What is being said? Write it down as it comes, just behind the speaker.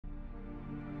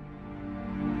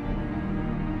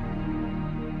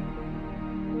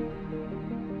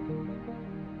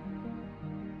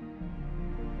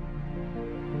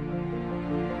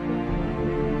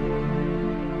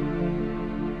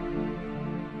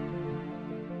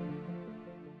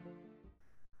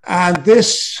And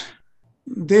this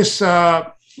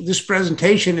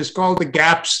presentation is called the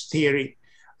gaps theory.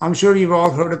 I'm sure you've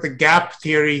all heard of the gap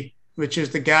theory, which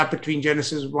is the gap between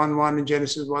Genesis 1:1 and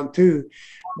Genesis 1:2.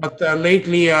 But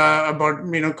lately, about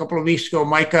a couple of weeks ago,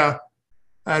 Micah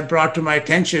had brought to my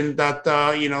attention that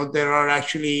there are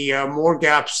actually more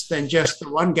gaps than just the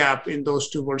one gap in those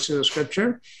two verses of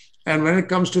scripture. And when it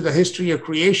comes to the history of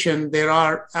creation, there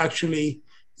are actually,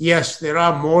 yes, there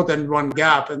are more than one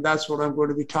gap, and that's what I'm going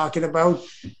to be talking about.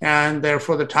 And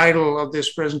therefore, the title of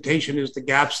this presentation is The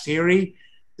Gaps Theory,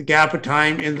 the gap of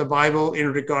time in the Bible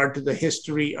in regard to the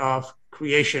history of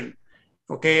creation.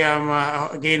 Okay, I'm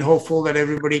again hopeful that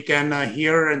everybody can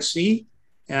hear and see,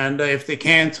 and if they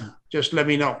can't, just let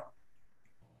me know.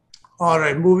 All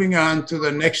right, moving on to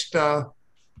the next.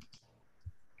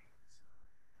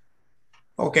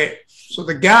 Okay, so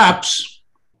the gaps,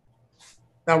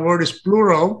 that word is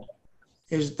plural,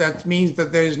 that means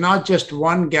that there is not just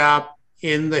one gap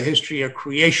in the history of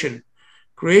creation.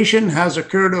 Creation has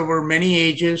occurred over many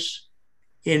ages,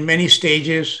 in many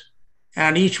stages,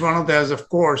 and each one of those, of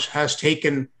course, has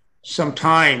taken some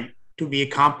time to be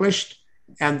accomplished.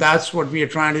 And that's what we are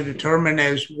trying to determine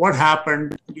is what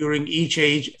happened during each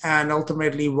age and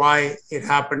ultimately why it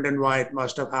happened and why it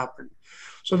must have happened.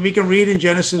 So we can read in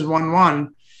Genesis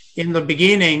 1:1, in the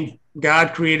beginning,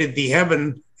 God created the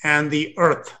heaven and the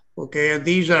earth. Okay, and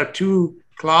these are two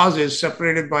clauses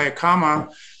separated by a comma.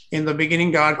 In the beginning,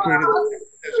 God created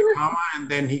as a comma, and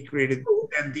then he created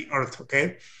the earth.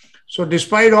 Okay, so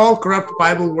despite all corrupt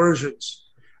Bible versions,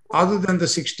 other than the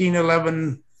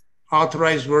 1611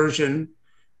 authorized version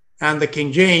and the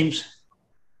King James,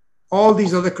 all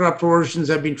these other corrupt versions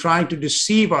have been trying to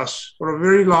deceive us for a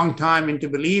very long time into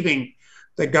believing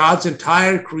that God's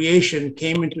entire creation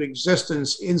came into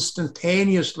existence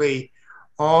instantaneously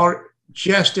or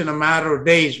just in a matter of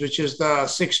days, which is the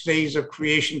 6 days of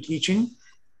creation teaching,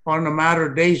 or in a matter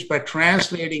of days by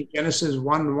translating Genesis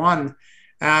 1:1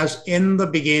 as in the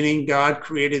beginning, God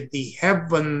created the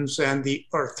heavens and the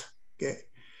earth, okay,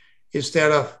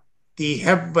 instead of the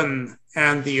heaven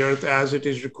and the earth as it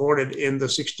is recorded in the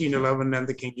 1611 and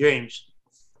the King James.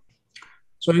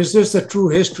 So is this the true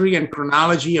history and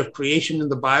chronology of creation in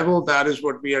the Bible? That is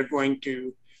what we are going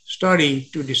to study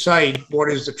to decide what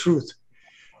is the truth.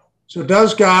 So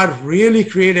does God really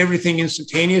create everything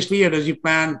instantaneously, or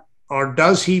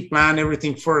does he plan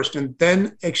everything first and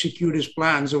then execute his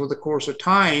plans over the course of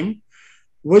time,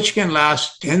 which can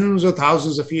last tens of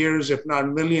thousands of years, if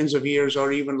not millions of years,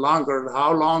 or even longer?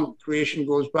 How long creation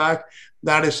goes back,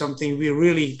 that is something we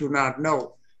really do not know,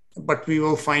 but we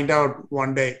will find out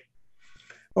one day.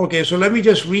 Okay, so let me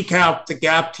just recap the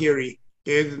gap theory.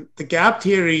 Okay, the gap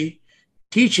theory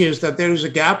teaches that there is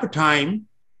a gap of time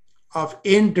of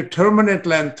indeterminate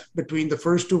length between the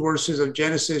first two verses of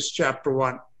Genesis chapter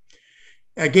 1.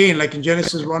 Again, like in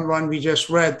Genesis 1:1, we just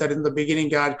read that in the beginning,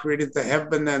 God created the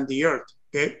heaven and the earth.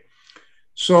 Okay,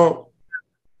 so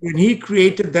when he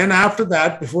created, then after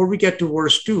that, before we get to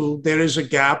verse 2, there is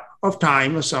a gap of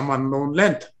time of some unknown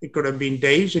length. It could have been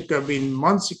days, it could have been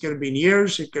months, it could have been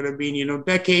years, it could have been,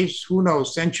 decades, who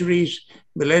knows, centuries,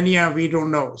 millennia, we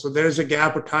don't know. So there's a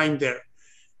gap of time there.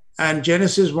 And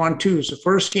Genesis 1:2, so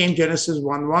first came Genesis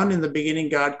 1:1, in the beginning,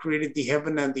 God created the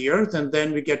heaven and the earth. And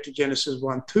then we get to Genesis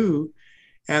 1:2,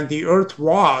 and the earth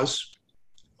was,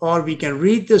 or we can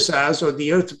read this as, or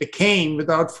the earth became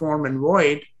without form and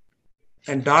void,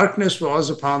 and darkness was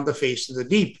upon the face of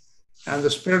the deep, and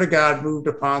the Spirit of God moved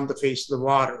upon the face of the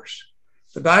waters.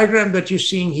 The diagram that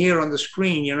you're seeing here on the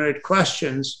screen, it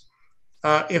questions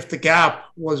if the gap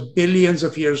was billions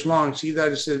of years long. See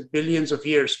that it says billions of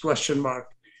years, question mark,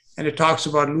 and it talks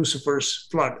about Lucifer's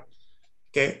flood.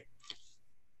 Okay,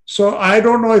 so I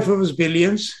don't know if it was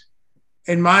billions.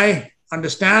 In my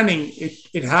understanding,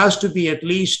 it has to be at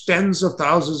least tens of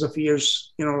thousands of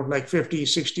years, like 50,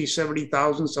 60,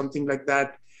 70,000, something like that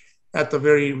at the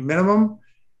very minimum,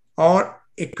 or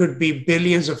it could be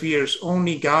billions of years.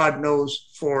 Only God knows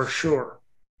for sure.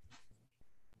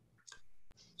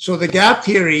 So the gap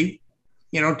theory,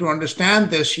 to understand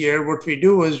this here, what we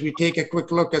do is we take a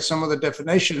quick look at some of the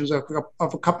definitions of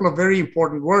a couple of very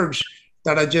important words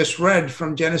that I just read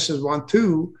from Genesis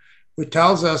 1:2, which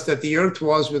tells us that the earth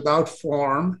was without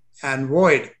form and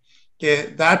void.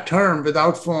 Okay, that term,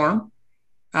 without form,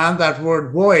 and that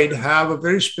word void have a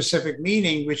very specific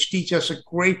meaning, which teach us a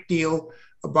great deal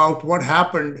about what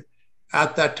happened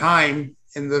at that time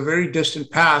in the very distant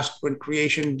past when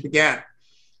creation began.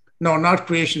 No, not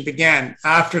creation began.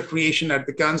 After creation had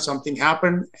begun, something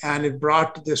happened, and it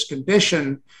brought this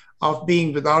condition of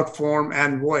being without form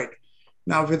and void.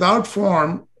 Now, without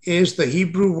form is the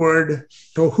Hebrew word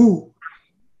tohu.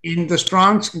 In the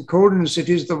Strong's Concordance, it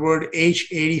is the word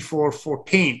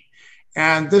H8414.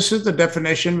 And this is the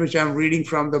definition which I'm reading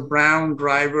from the Brown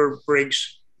Driver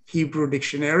Briggs Hebrew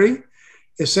Dictionary.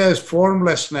 It says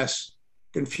formlessness,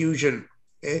 confusion.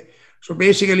 Okay? So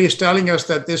basically, it's telling us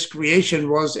that this creation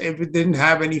was, if it didn't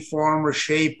have any form or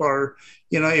shape, or,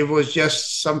 it was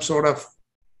just some sort of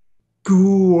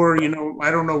goo, or, I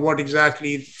don't know what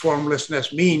exactly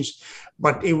formlessness means,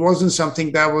 but it wasn't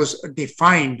something that was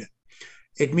defined.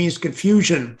 It means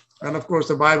confusion. And of course,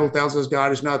 the Bible tells us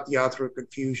God is not the author of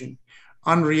confusion.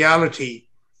 Unreality.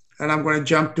 And I'm going to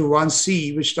jump to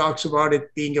 1c, which talks about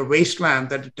it being a wasteland,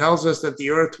 that it tells us that the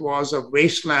earth was a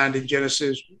wasteland in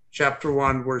Genesis chapter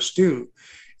 1, verse 2,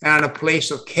 and a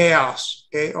place of chaos.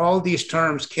 Okay, all these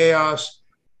terms, chaos,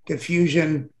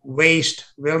 confusion, waste,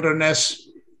 wilderness,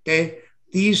 okay,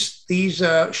 these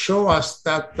show us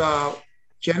that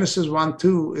Genesis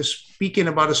 1:2 is speaking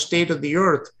about a state of the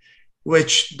earth,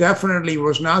 which definitely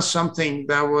was not something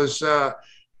that was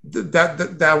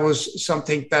that was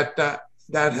something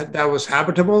that was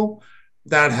habitable,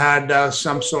 that had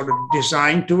some sort of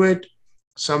design to it,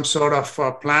 some sort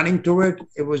of planning to it.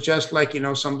 It was just like,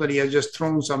 somebody had just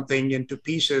thrown something into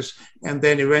pieces, and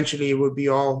then eventually it would be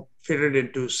all fitted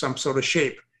into some sort of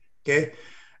shape. Okay.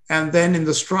 And then in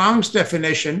the Strong's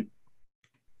definition,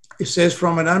 it says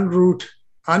from an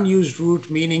unused root,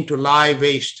 meaning to lie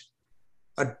waste,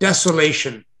 a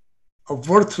desolation, a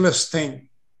worthless thing.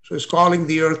 So it's calling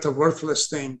the earth a worthless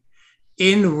thing.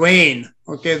 In vain.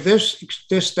 Okay,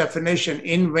 this definition,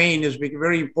 in vain, is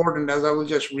very important, as I will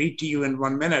just read to you in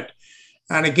 1 minute.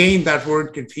 And again, that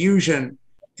word confusion,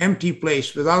 empty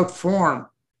place, without form,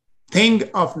 thing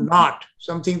of naught.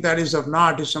 Something that is of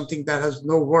naught is something that has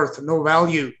no worth, no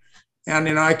value. And,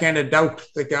 I kind of doubt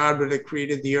that God would have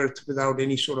created the earth without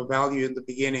any sort of value in the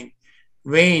beginning.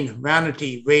 Vain,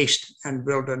 vanity, waste, and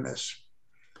wilderness.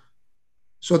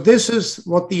 So this is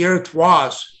what the earth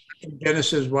was in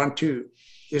Genesis 1:2.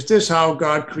 Is this how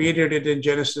God created it in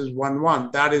Genesis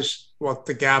 1:1? That is what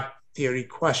the gap theory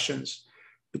questions.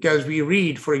 Because we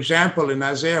read, for example, in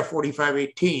Isaiah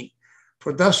 45:18,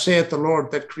 for thus saith the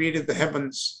Lord that created the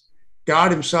heavens,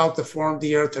 God himself that formed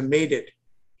the earth and made it.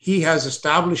 He has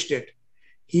established it.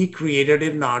 He created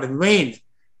it not in vain.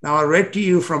 Now, I read to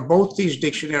you from both these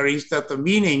dictionaries that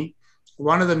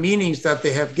one of the meanings that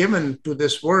they have given to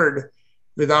this word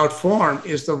without form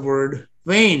is the word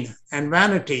vain and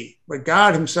vanity. But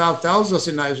God himself tells us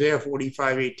in Isaiah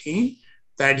 45:18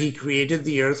 that he created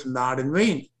the earth not in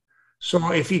vain.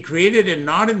 So if he created it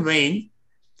not in vain,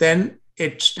 then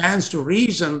it stands to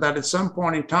reason that at some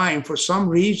point in time, for some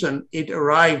reason, it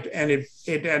arrived and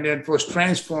it was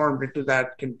transformed into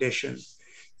that condition.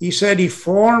 He said he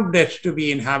formed it to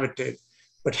be inhabited.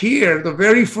 But here, the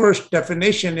very first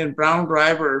definition in Brown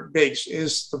Driver Briggs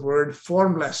is the word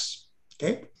formless.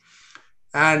 Okay.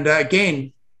 And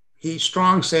again,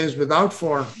 Strong says without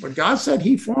form, but God said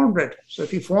he formed it. So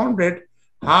if he formed it,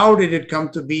 how did it come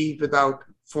to be without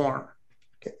form?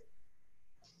 Okay.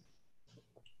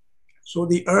 So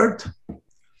the earth,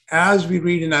 as we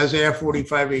read in Isaiah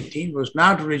 45:18, was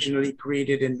not originally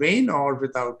created in vain or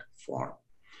without form.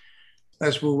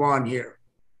 Let's move on here.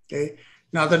 Okay.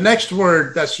 Now, the next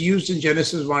word that's used in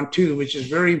Genesis 1:2, which is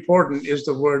very important, is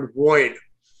the word void.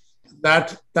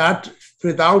 That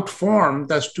without form,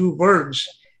 that's two words.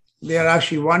 They're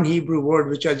actually one Hebrew word,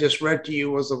 which I just read to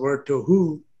you was the word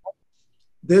tohu.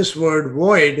 This word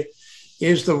void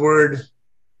is the word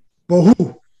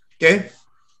bohu. Okay.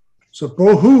 So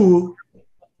bohu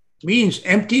means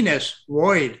emptiness,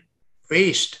 void,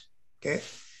 waste. Okay.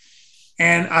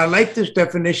 And I like this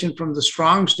definition from the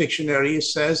Strong's Dictionary. It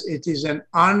says it is an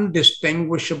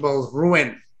undistinguishable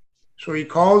ruin. So he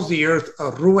calls the earth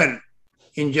a ruin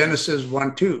in Genesis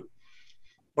 1:2.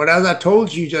 But as I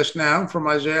told you just now from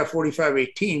Isaiah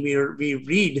 45:18, we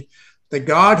read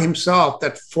that God himself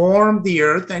that formed the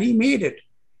earth and he made it.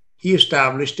 He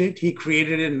established it. He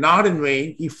created it not in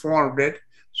vain. He formed it.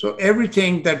 So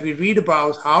everything that we read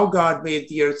about how God made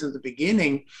the earth in the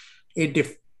beginning, it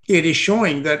is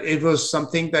showing that it was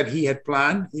something that he had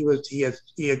planned.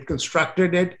 He had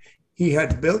constructed it. He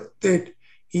had built it.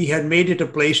 He had made it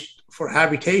a place for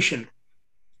habitation.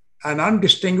 An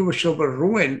undistinguishable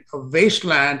ruin, a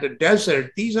wasteland, a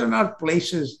desert. These are not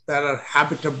places that are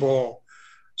habitable.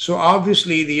 So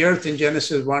obviously the earth in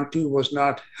Genesis 1:2 was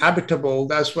not habitable.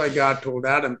 That's why God told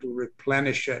Adam to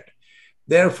replenish it.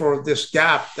 Therefore, this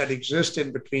gap that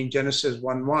existed between Genesis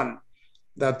 1:1,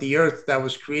 that the earth that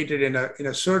was created in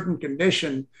a certain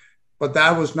condition, but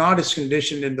that was not its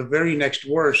condition in the very next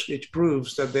verse, it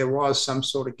proves that there was some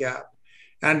sort of gap.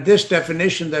 And this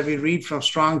definition that we read from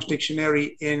Strong's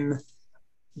Dictionary in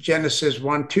Genesis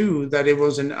 1:2, that it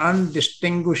was an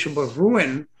undistinguishable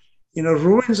ruin.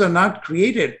 Ruins are not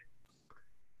created.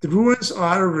 The ruins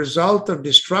are a result of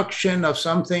destruction of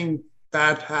something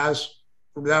that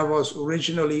was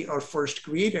originally or first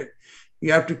created.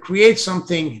 You have to create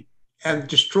something and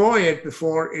destroy it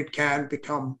before it can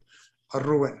become a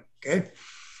ruin. Okay.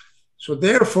 So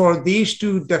therefore, these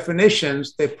two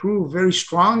definitions, they prove very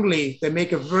strongly, they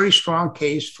make a very strong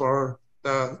case for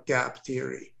the gap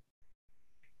theory.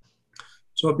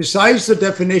 So besides the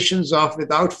definitions of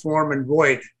without form and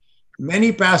void,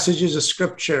 many passages of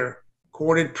scripture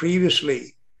quoted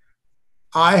previously,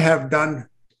 I have done,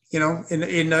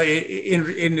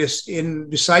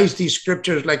 besides these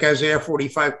scriptures like Isaiah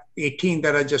 45:18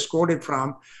 that I just quoted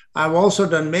from, I've also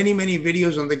done many, many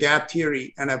videos on the gap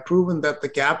theory, and I've proven that the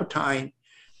gap of time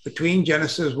between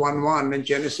Genesis 1:1 and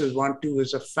Genesis 1:2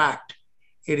 is a fact.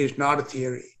 It is not a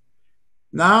theory.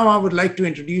 Now I would like to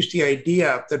introduce the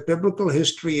idea that biblical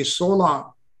history is so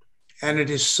long and it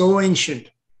is so ancient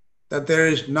that there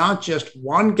is not just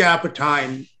one gap of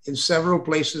time in several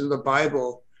places in the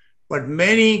Bible, but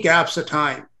many gaps of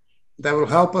time that will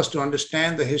help us to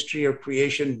understand the history of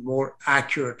creation more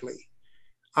accurately.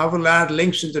 I will add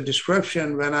links in the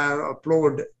description when I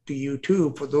upload to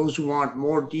YouTube for those who want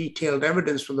more detailed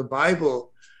evidence from the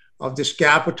Bible of this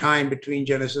gap of time between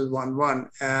Genesis 1:1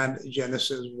 and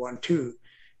Genesis 1:2,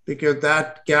 because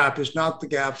that gap is not the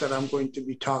gap that I'm going to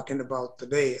be talking about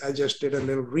today. I just did a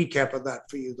little recap of that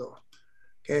for you though.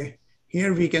 Okay,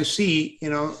 here we can see,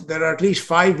 there are at least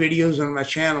 5 videos on my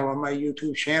channel, on my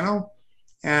YouTube channel,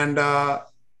 and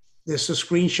this is a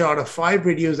screenshot of 5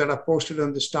 videos that I posted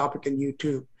on this topic on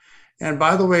YouTube. And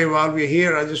by the way, while we're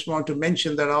here, I just want to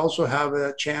mention that I also have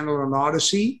a channel on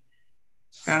Odyssey,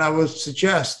 and I would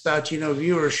suggest that,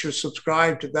 viewers should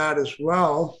subscribe to that as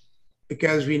well,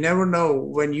 because we never know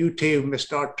when YouTube may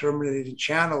start terminating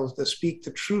channels that speak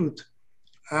the truth,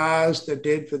 as they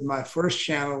did with my first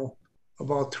channel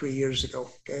about 3 years ago.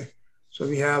 Okay, so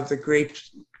we have the great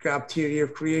gap theory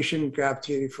of creation, gap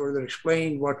theory further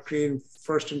explained, what created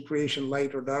first in creation,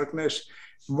 light or darkness,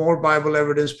 more Bible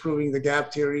evidence proving the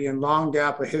gap theory, and long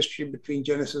gap of history between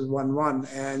Genesis 1:1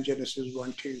 and Genesis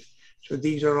 1:2. So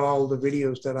these are all the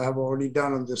videos that I have already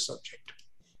done on this subject.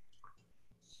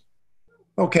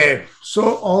 Okay,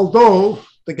 so although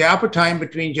the gap of time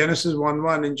between Genesis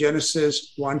 1:1 and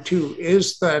Genesis 1:2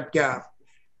 is that gap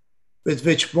with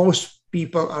which most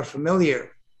people are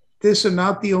familiar, this is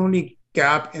not the only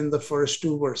gap in the first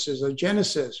 2 verses of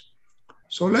Genesis.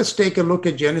 So let's take a look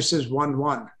at Genesis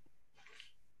 1:1.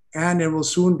 And it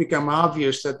will soon become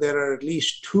obvious that there are at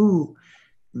least 2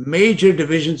 major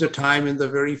divisions of time in the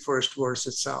very first verse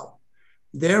itself.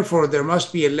 Therefore, there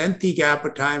must be a lengthy gap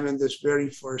of time in this very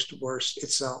first verse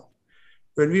itself.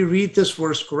 When we read this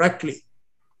verse correctly,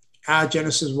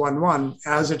 Genesis 1:1,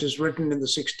 as it is written in the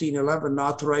 1611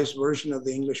 authorized version of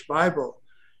the English Bible,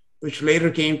 which later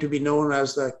came to be known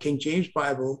as the King James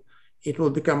Bible, it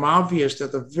will become obvious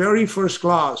that the very first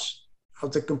clause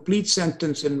of the complete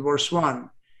sentence in verse 1,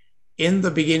 in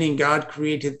the beginning God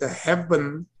created the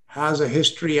heaven, has a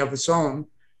history of its own.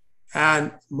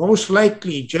 And most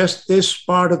likely just this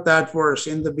part of that verse,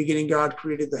 in the beginning God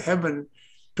created the heaven,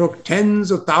 took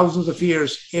tens of thousands of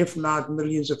years, if not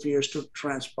millions of years, to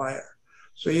transpire.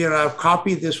 So here I've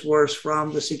copied this verse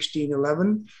from the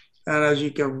 1611. And as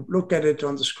you can look at it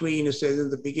on the screen, it says, in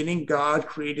the beginning God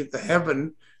created the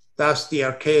heaven. That's the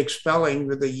archaic spelling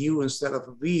with a U instead of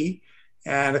a V,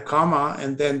 and a comma,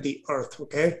 and then the earth.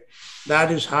 Okay,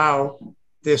 that is how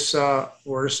this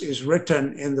verse is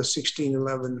written in the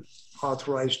 1611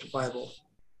 authorized Bible.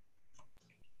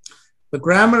 The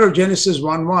grammar of Genesis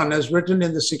 1:1, as written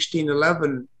in the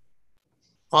 1611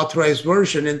 authorized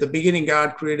version, in the beginning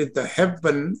God created the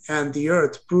heaven and the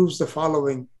earth, proves the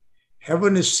following.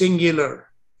 Heaven is singular,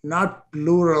 not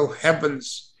plural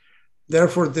heavens.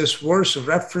 Therefore, this verse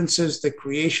references the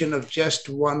creation of just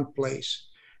one place,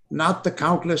 not the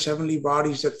countless heavenly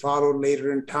bodies that followed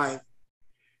later in time.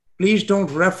 Please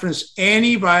don't reference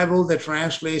any Bible that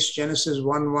translates Genesis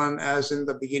 1:1 as in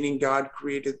the beginning God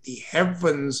created the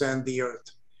heavens and the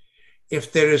earth.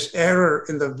 If there is error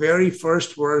in the very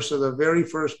first verse of the very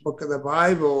first book of the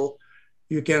Bible,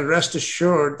 you can rest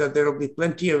assured that there will be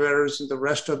plenty of errors in the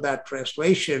rest of that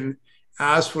translation,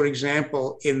 as for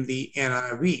example, in the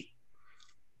NIV.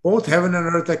 Both heaven and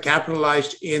earth are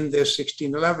capitalized in this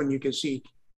 1611. You can see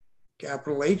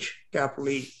capital H, capital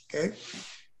E, okay?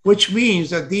 Which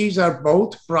means that these are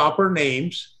both proper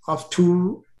names of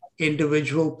 2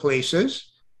 individual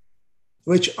places,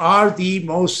 which are the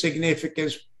most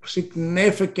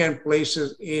significant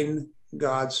places in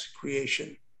God's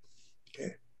creation.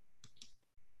 Okay.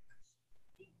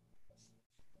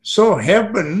 So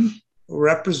heaven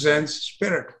represents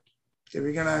spirit. So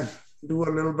we're going to do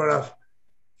a little bit of,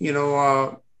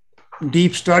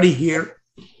 deep study here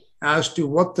as to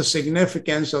what the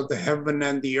significance of the heaven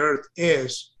and the earth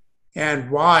is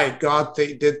and why God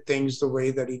did things the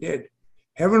way that he did.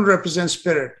 Heaven represents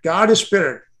spirit. God is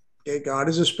spirit. Okay, God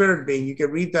is a spirit being. You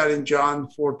can read that in John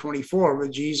 4:24, where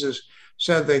Jesus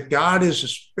said that God is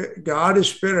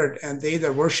spirit, and they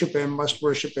that worship him must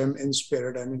worship him in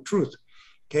spirit and in truth.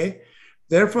 Okay,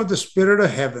 therefore the spirit of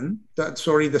heaven,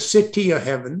 the city of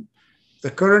heaven,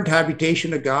 the current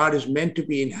habitation of God, is meant to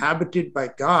be inhabited by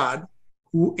God,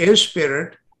 who is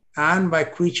spirit, and by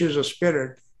creatures of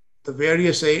spirit, the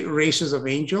various races of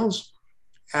angels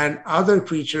and other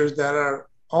creatures that are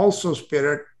also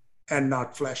spirit and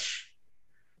not flesh.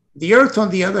 The earth, on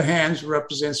the other hand,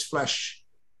 represents flesh.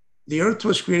 The earth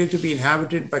was created to be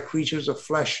inhabited by creatures of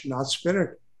flesh, not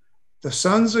spirit. The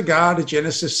sons of God in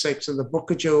Genesis 6 and the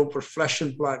book of Job were flesh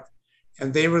and blood,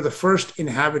 and they were the first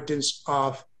inhabitants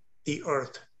of the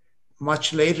earth.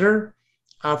 Much later,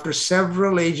 after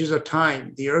several ages of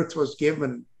time, the earth was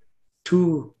given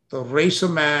to the race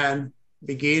of man,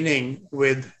 beginning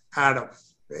with Adam.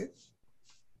 Right?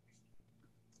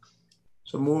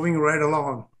 So moving right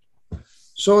along.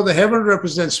 So the heaven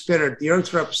represents spirit, the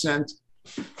earth represents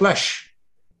flesh.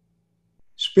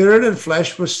 Spirit and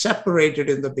flesh were separated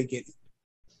in the beginning.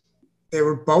 They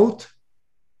were both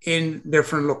in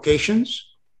different locations.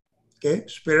 Okay,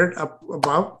 spirit up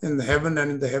above in the heaven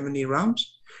and in the heavenly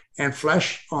realms, and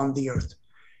flesh on the earth.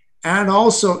 And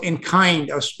also in kind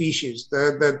of species.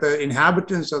 The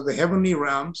inhabitants of the heavenly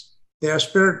realms, they are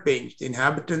spirit beings. The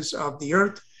inhabitants of the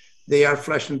earth, they are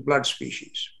flesh and blood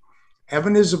species.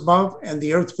 Heaven is above and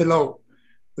the earth below,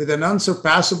 with an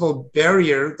unsurpassable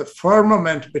barrier, the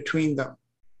firmament between them.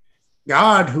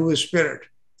 God, who is spirit,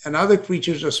 and other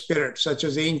creatures of spirit, such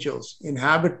as angels,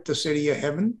 inhabit the city of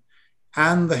heaven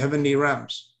and the heavenly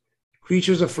realms.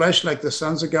 Creatures of flesh, like the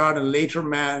sons of God and later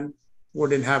man,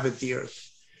 would inhabit the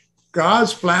earth.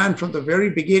 God's plan from the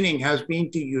very beginning has been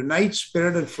to unite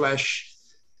spirit and flesh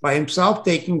by himself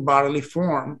taking bodily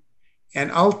form,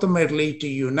 and ultimately to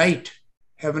unite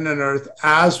heaven and earth,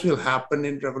 as will happen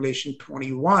in Revelation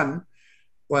 21,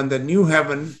 when the new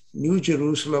heaven, new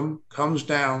Jerusalem, comes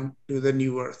down to the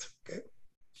new earth. Okay?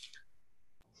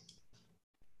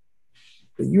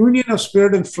 The union of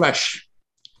spirit and flesh,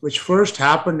 which first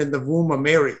happened in the womb of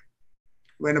Mary,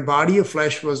 when a body of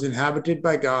flesh was inhabited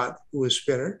by God, who is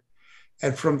spirit,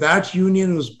 and from that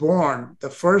union was born the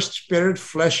first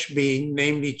spirit-flesh being,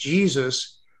 namely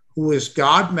Jesus, who is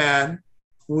God-man,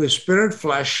 who is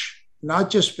spirit-flesh, not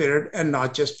just spirit and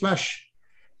not just flesh.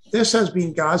 This has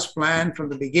been God's plan from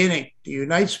the beginning, to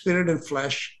unite spirit and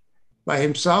flesh by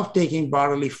himself taking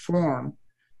bodily form,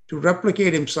 to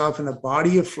replicate himself in a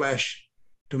body of flesh,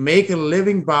 to make a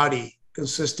living body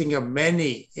consisting of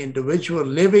many individual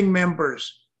living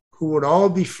members who would all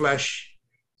be flesh,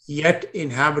 yet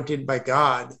inhabited by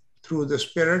God through the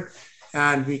Spirit.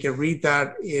 And we can read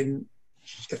that in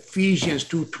Ephesians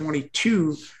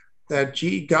 2:22,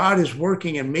 that God is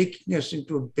working and making us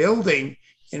into a building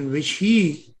in which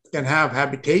he can have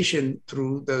habitation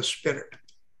through the Spirit.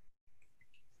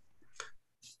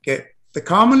 Okay. The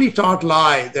commonly taught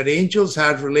lie that angels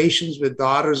had relations with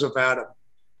daughters of Adam,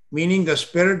 meaning the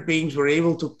spirit beings were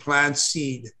able to plant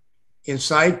seed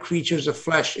inside creatures of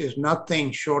flesh, is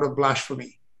nothing short of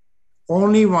blasphemy.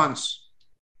 Only once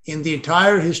in the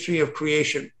entire history of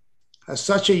creation has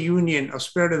such a union of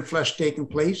spirit and flesh taken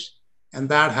place, and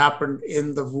that happened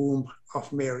in the womb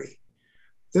of Mary.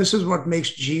 This is what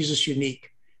makes Jesus unique,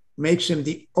 makes him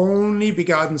the only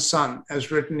begotten Son, as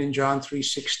written in John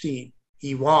 3:16.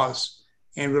 He was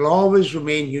and will always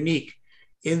remain unique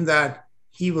in that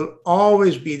he will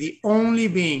always be the only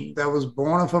being that was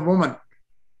born of a woman,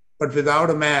 but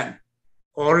without a man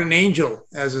or an angel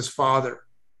as his father.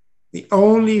 The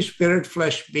only spirit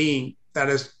flesh being that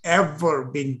has ever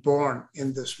been born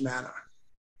in this manner.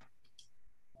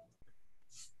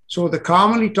 So the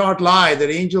commonly taught lie that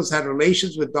angels had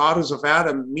relations with daughters of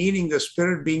Adam, meaning the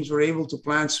spirit beings were able to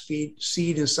plant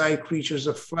seed inside creatures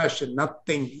of flesh, and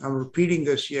nothing, I'm repeating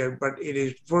this here, but it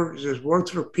is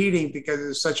worth repeating because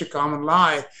it is such a common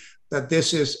lie that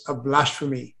this is a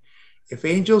blasphemy. If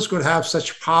angels could have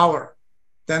such power,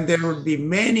 then there would be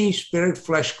many spirit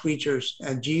flesh creatures,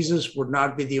 and Jesus would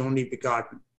not be the only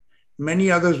begotten. Many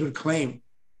others would claim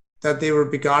that they were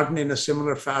begotten in a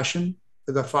similar fashion,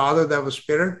 with a father that was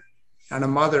spirit and a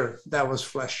mother that was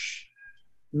flesh.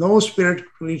 No spirit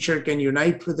creature can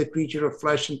unite with the creature of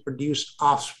flesh and produce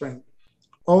offspring.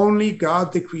 Only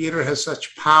God the Creator has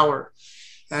such power,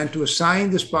 and to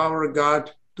assign this power of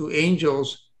God to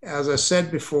angels as I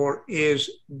said before, is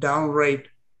downright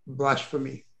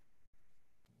blasphemy.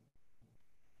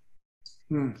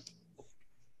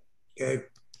 Okay.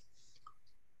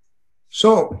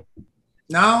 So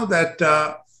now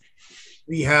that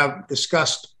we have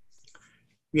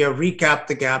recapped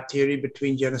the gap theory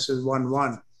between Genesis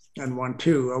 1:1 and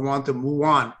 1:2, I want to move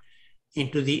on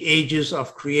into the ages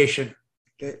of creation.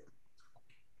 Okay.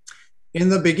 In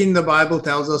the beginning, the Bible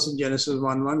tells us in Genesis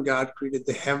 1:1, God created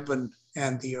the heaven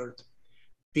and the earth.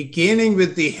 Beginning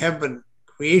with the heaven,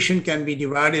 creation can be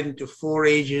divided into 4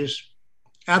 ages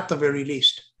at the very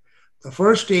least. The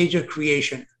first age of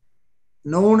creation,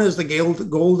 known as the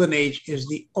Golden Age, is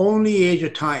the only age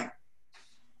of time,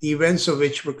 the events of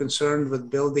which were concerned with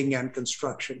building and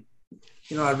construction.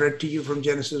 I read to you from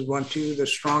Genesis 1:2, the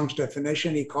Strong's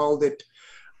definition. He called it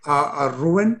a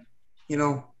ruin. He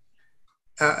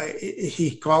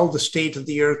called the state of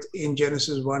the earth in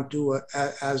Genesis 1:2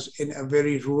 as in a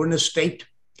very ruinous state.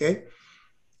 Okay,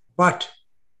 but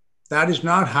that is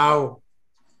not how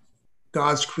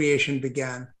God's creation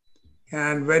began.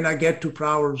 And when I get to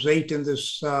Proverbs 8 in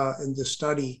this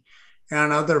study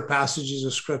and other passages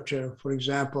of scripture, for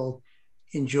example,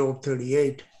 in Job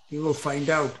 38, you will find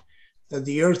out that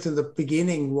the earth in the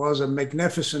beginning was a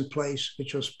magnificent place,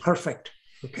 which was perfect.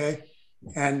 Okay.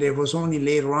 And it was only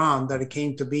later on that it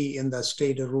came to be in that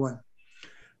state of ruin.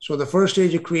 So the first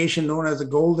age of creation, known as the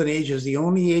Golden Age, is the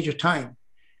only age of time,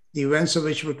 the events of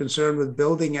which were concerned with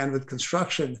building and with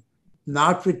construction,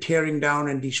 not with tearing down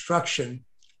and destruction,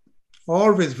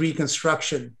 or with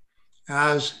reconstruction,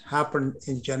 as happened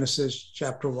in Genesis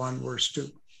chapter 1, verse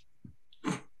 2.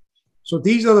 So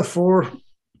these are the 4,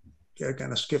 I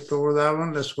kind of skipped over that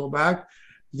one. Let's go back.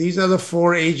 These are the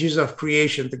 4 ages of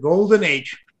creation. The Golden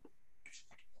Age,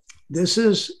 this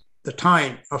is the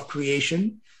time of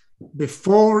creation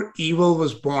before evil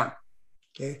was born.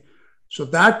 Okay, so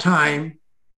that time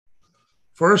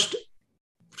first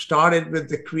started with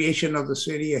the creation of the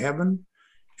city of heaven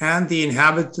and the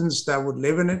inhabitants that would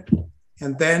live in it,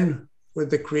 and then with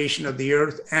the creation of the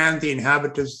earth and the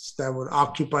inhabitants that would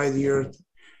occupy the earth,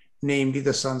 namely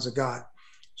the sons of God.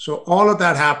 So all of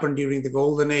that happened during the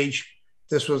Golden Age.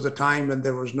 This was the time when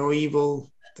there was no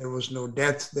evil, there was no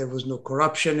death, there was no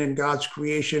corruption in God's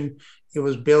creation. It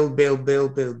was build.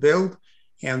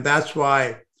 And that's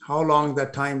why how long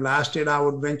that time lasted, I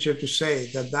would venture to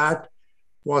say that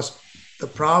was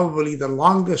probably the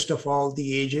longest of all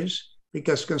the ages,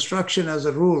 because construction as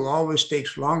a rule always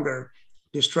takes longer.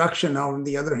 Destruction, on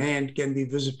the other hand, can be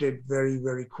visited very,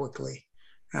 very quickly.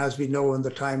 As we know in the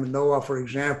time of Noah, for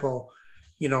example,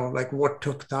 like what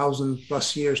took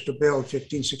 1,000+ years to build,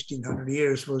 1,600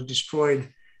 years, was destroyed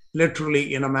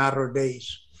literally in a matter of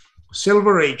days.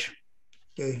 Silver Age.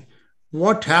 Okay.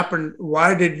 What happened?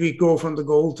 Why did we go from the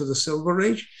gold to the Silver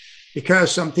Age?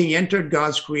 Because something entered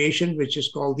God's creation, which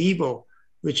is called evil,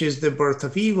 which is the birth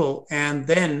of evil. And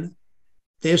then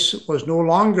this was no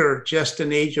longer just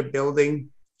an age of building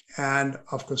and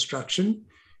of construction.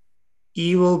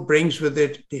 Evil brings with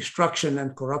it destruction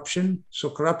and corruption. So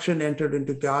corruption entered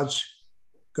into God's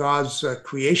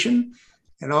creation.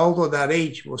 And although that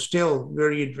age was still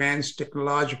very advanced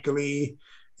technologically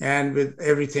and with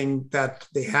everything that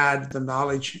they had, the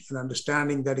knowledge and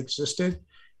understanding that existed,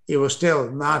 it was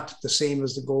still not the same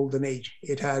as the Golden Age.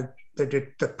 It had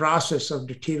the process of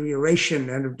deterioration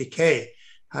and of decay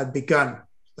had begun.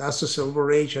 That's the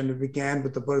Silver Age, and it began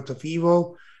with the birth of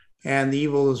evil, and the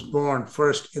evil was born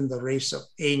first in the race of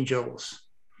angels.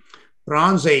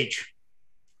 Bronze Age.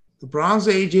 The Bronze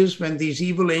Age is when these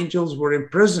evil angels were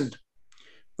imprisoned,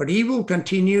 but evil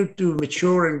continued to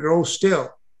mature and grow still,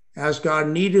 as God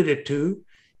needed it to,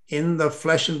 in the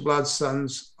flesh and blood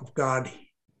sons of God,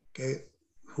 okay,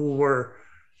 who were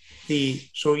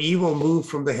so evil moved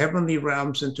from the heavenly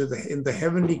realms in the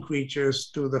heavenly creatures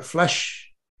to the flesh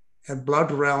and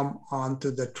blood realm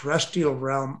onto the terrestrial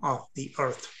realm of the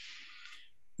earth.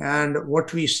 And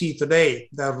what we see today,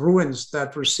 the ruins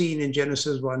that were seen in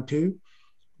Genesis 1:2,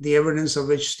 the evidence of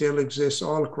which still exists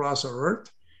all across our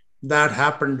earth, that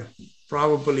happened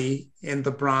probably in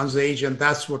the Bronze Age, and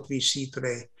that's what we see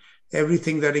today.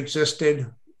 Everything that existed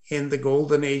in the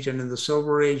Golden Age and in the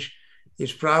Silver Age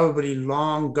is probably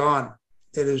long gone.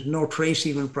 There is no trace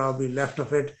even probably left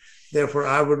of it. Therefore,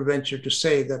 I would venture to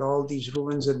say that all these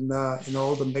ruins and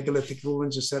all the megalithic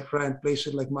ruins, etc., in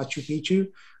places like Machu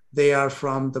Picchu, they are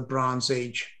from the Bronze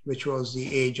Age, which was the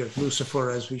age of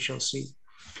Lucifer, as we shall see.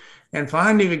 And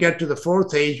finally, we get to the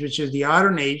 4th age, which is the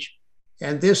Iron Age,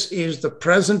 and this is the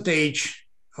present age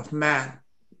of man.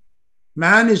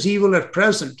 Man is evil at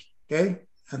present, okay?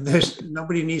 And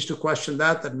nobody needs to question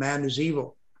that man is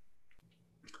evil.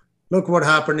 Look what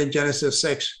happened in Genesis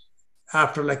 6.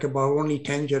 After like about only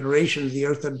 10 generations, the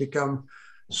earth had become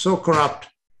so corrupt.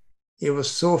 It was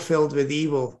so filled with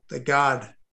evil that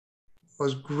God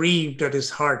was grieved at his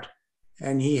heart,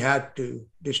 and he had to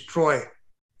destroy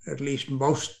at least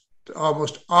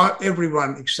almost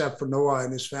everyone except for Noah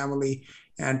and his family,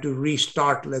 and to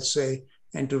restart, let's say,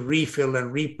 and to refill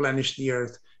and replenish the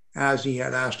earth as he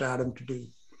had asked Adam to do.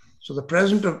 So the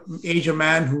present age of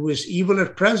man, who is evil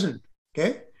at present,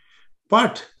 okay?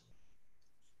 But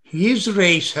his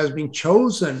race has been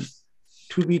chosen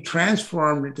to be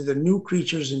transformed into the new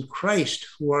creatures in Christ,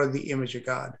 who are the image of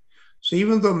God. So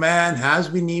even though man has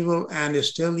been evil and is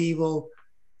still evil,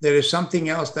 there is something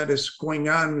else that is going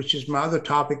on, which is my other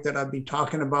topic that I've been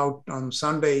talking about on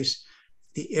Sundays,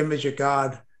 the image of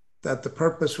God, that the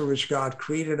purpose for which God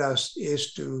created us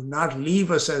is to not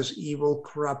leave us as evil,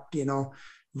 corrupt,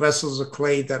 vessels of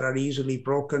clay that are easily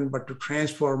broken, but to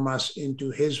transform us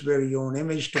into his very own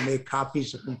image, to make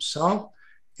copies of himself.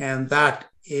 And that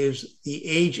is the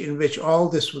age in which all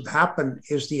this would happen,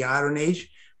 is the Iron Age,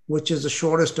 which is the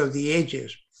shortest of the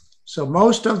ages. So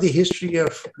most of the history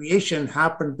of creation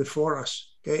happened before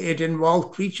us. Okay? It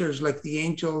involved creatures like the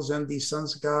angels and the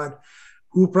sons of God,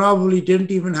 who probably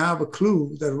didn't even have a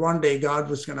clue that one day God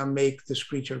was going to make this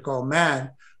creature called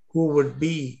man, who would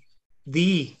be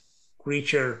the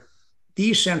creature,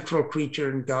 the central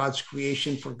creature in God's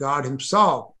creation, for God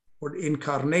himself would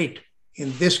incarnate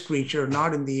in this creature,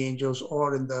 not in the angels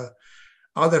or in the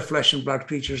other flesh and blood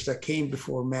creatures that came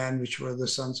before man, which were the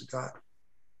sons of God.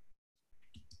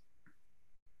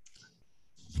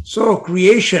 So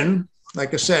creation,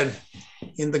 like I said,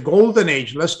 in the golden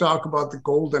age, let's talk about the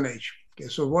golden age. Okay,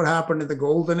 so what happened in the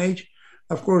golden age?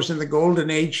 Of course, in the golden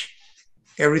age,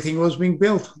 everything was being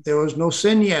built. There was no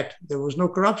sin yet. There was no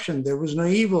corruption. There was no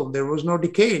evil. There was no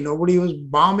decay. Nobody was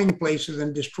bombing places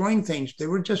and destroying things. They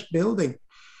were just building.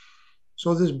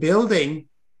 So this building,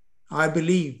 I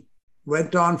believe,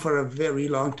 went on for a very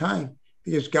long time,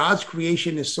 because God's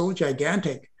creation is so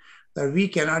gigantic that we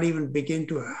cannot even begin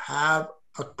to have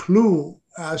a clue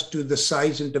as to the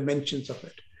size and dimensions of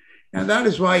it. And that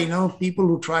is why, people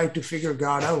who try to figure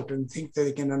God out and think that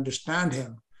they can understand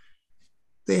him,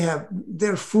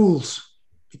 they're fools,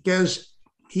 because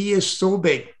he is so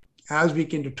big, as we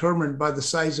can determine by the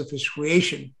size of his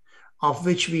creation, of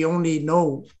which we only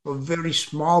know a very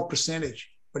small percentage.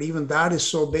 But even that is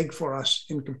so big for us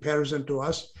in comparison to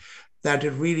us that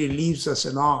it really leaves us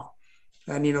in awe.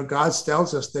 And, God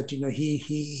tells us that,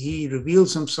 he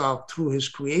reveals himself through his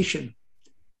creation.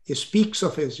 He speaks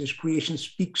of his creation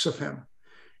speaks of him.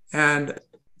 And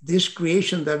this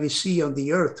creation that we see on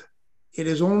the earth, it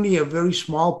is only a very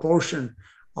small portion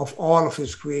of all of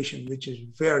his creation, which is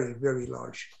very, very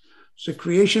large. So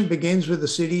creation begins with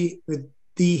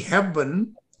the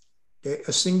heaven, okay,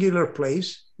 a singular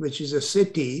place, which is a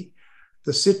city,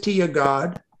 the city of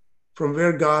God, from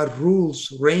where God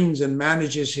rules, reigns, and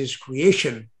manages his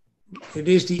creation. It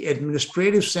is the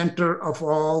administrative center of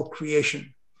all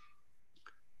creation.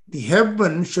 The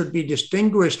heaven should be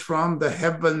distinguished from the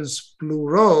heavens,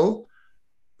 plural,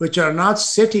 which are not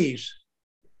cities,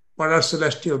 but are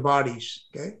celestial bodies.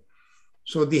 Okay,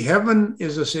 so the heaven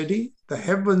is a city. The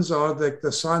heavens are like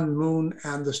the sun, moon,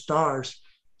 and the stars,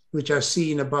 which are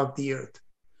seen above the earth.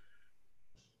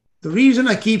 The reason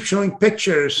I keep showing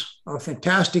pictures of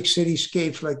fantastic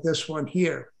cityscapes like this one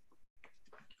here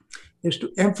is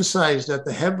to emphasize that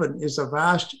the heaven is a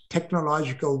vast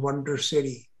technological wonder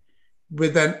city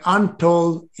with an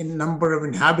untold number of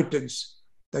inhabitants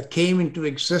that came into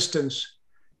existence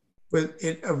with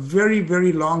a very,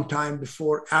 very long time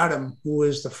before Adam, who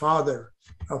is the father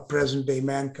of present day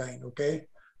mankind. Okay,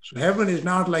 so heaven is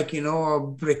not like, a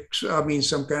bricks,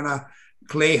 some kind of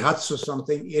clay huts or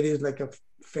something. It is like a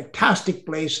fantastic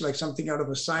place, like something out of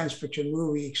a science fiction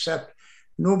movie, except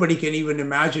nobody can even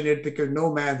imagine it because no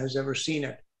man has ever seen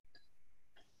it.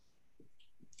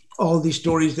 All these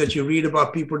stories that you read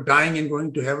about people dying and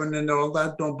going to heaven and all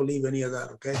that, don't believe any of that,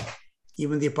 okay?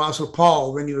 Even the Apostle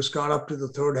Paul, when he was caught up to the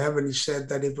third heaven, he said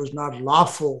that it was not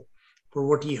lawful for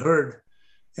what he heard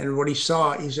and what he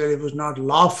saw. He said it was not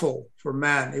lawful for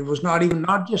man. It was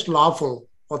not just lawful.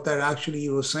 What that actually he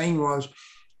was saying was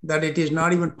that it is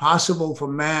not even possible for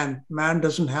man. Man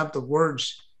doesn't have the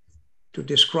words to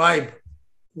describe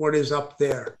what is up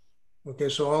there. Okay,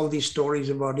 so all these stories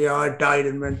about, I died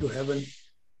and went to heaven,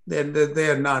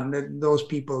 they're not, those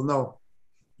people, no,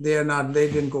 they're not,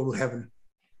 they didn't go to heaven,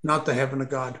 not the heaven of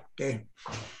God, okay?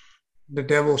 The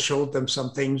devil showed them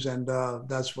some things, and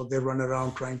that's what they run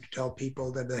around trying to tell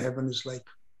people that the heaven is like.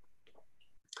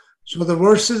 So the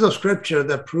verses of scripture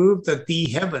that prove that the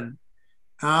heaven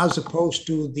as opposed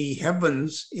to the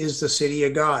heavens is the city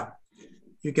of God.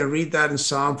 You can read that in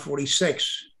Psalm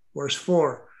 46, verse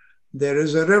 4. There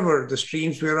is a river, the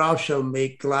streams whereof shall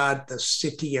make glad the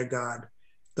city of God,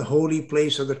 the holy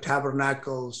place of the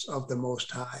tabernacles of the Most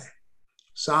High.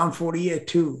 Psalm 48,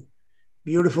 2.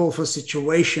 Beautiful for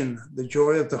situation, the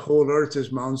joy of the whole earth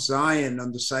is Mount Zion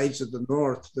on the sides of the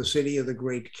north, the city of the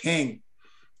great king.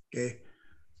 Okay.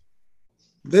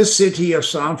 This city of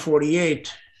Psalm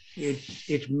 48,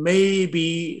 it may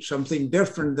be something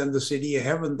different than the city of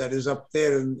heaven that is up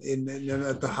there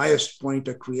at the highest point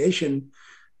of creation,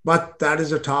 but that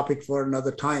is a topic for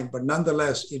another time. But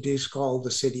nonetheless, it is called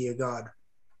the city of God.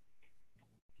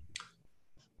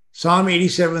 Psalm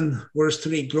 87, verse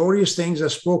 3, glorious things are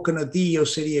spoken of thee, O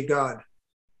city of God.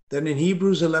 Then in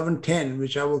Hebrews 11:10,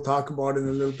 which I will talk about in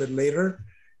a little bit later,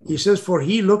 he says, for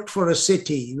he looked for a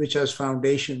city which has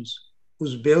foundations,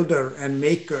 whose builder and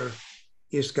maker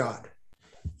is God.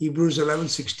 Hebrews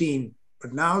 11:16,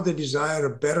 but now they desire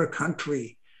a better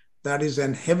country, that is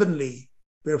an heavenly,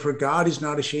 wherefore God is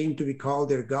not ashamed to be called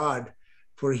their God,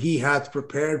 for he hath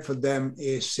prepared for them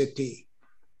a city.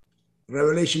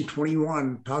 Revelation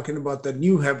 21, talking about the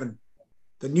new heaven,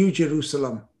 the new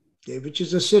Jerusalem, okay, which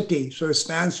is a city. So it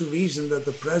stands to reason that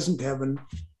the present heaven,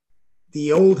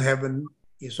 the old heaven,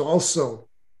 is also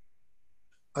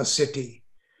a city.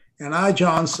 And I,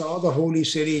 John, saw the holy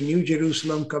city, New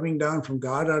Jerusalem, coming down from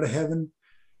God out of heaven,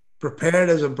 prepared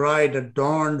as a bride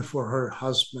adorned for her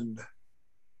husband.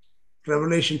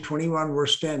 Revelation 21,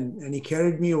 verse 10, and he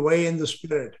carried me away in the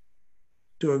spirit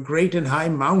to a great and high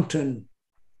mountain,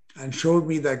 and showed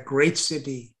me that great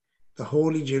city, the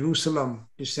holy Jerusalem,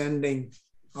 descending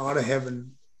out of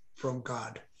heaven from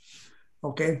God.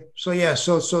 Okay, so yeah,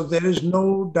 so there is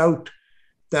no doubt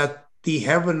that the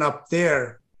heaven up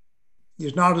there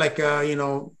is not like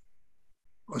a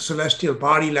celestial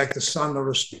body like the sun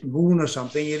or a moon or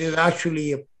something. It is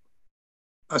actually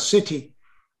a city.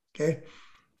 Okay,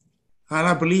 and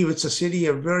I believe it's a city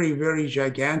of very, very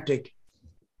gigantic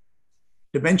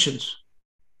dimensions.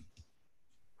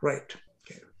 Right.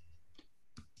 Okay.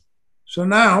 So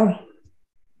now,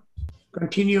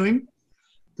 continuing,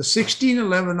 the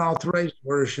 1611 Authorized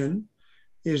Version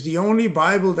is the only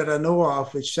Bible that I know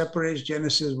of which separates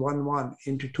Genesis 1:1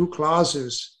 into two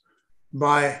clauses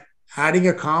by adding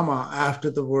a comma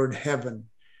after the word heaven.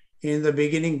 In the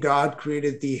beginning, God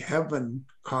created the heaven,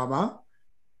 comma,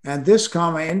 and this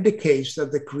comma indicates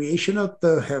that the creation of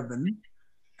the heaven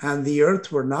and the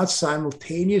earth were not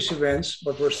simultaneous events,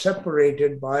 but were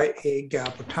separated by a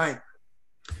gap of time.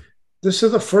 This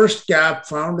is the first gap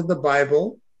found in the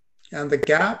Bible, and the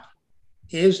gap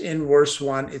is in verse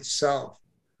 1 itself.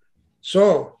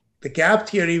 So the gap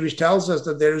theory, which tells us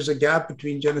that there is a gap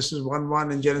between Genesis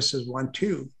 1:1 and Genesis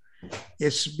 1:2,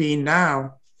 it's been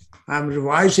now, I'm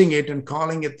revising it and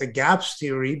calling it the gaps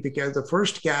theory, because the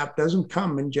first gap doesn't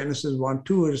come in Genesis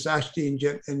 1:2. It's actually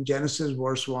in Genesis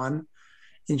verse 1,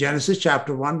 in Genesis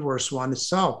chapter 1, verse 1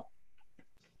 itself.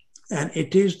 And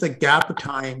it is the gap of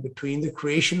time between the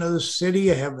creation of the city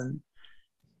of heaven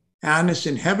and its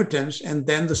inhabitants, and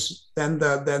then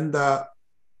the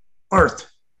earth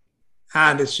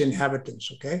and its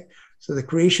inhabitants. Okay, so the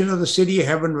creation of the city of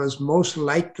heaven was most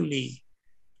likely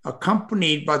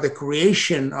accompanied by the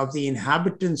creation of the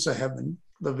inhabitants of heaven,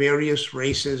 the various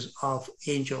races of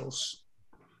angels.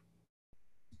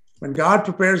 When God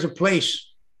prepares a place,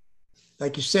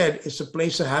 like you said, it's a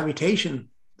place of habitation.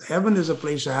 Heaven is a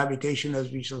place of habitation, as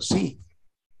we shall see.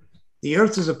 The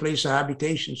earth is a place of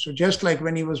habitation. So just like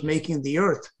when he was making the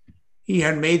earth, he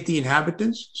had made the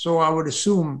inhabitants. So I would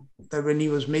assume that when he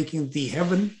was making the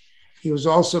heaven, he was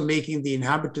also making the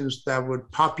inhabitants that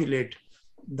would populate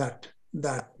that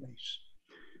place.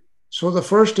 So the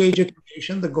first age of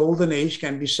creation, the golden age,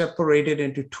 can be separated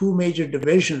into two major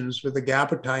divisions with a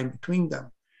gap of time between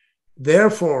them.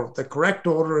 Therefore, the correct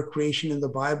order of creation in the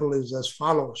Bible is as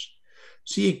follows.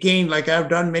 See, again, like I've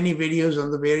done many videos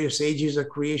on the various ages of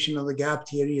creation, on the gap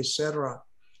theory, etc.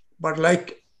 But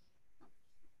like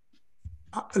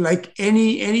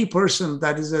any person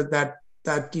that is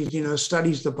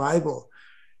studies the Bible,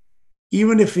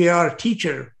 even if we are a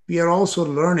teacher, we are also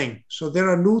learning. So there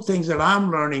are new things that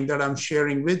I'm learning that I'm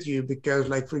sharing with you, because,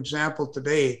 like, for example,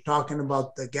 today, talking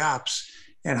about the gaps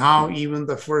and how even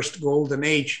the first golden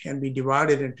age can be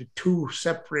divided into two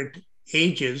separate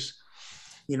ages,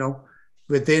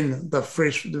 within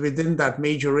that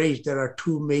major age, there are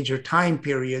two major time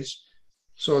periods.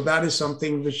 So that is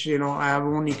something which, I have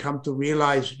only come to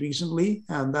realize recently,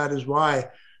 and that is why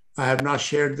I have not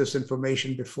shared this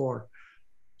information before.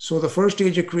 So the first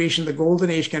age of creation, the golden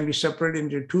age, can be separated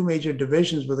into two major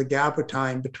divisions with a gap of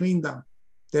time between them.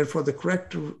 Therefore, the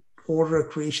correct order of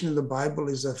creation in the Bible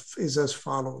is as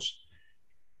follows.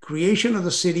 Creation of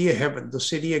the city of heaven, the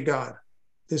city of God.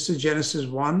 This is Genesis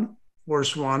 1,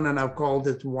 verse 1, and I've called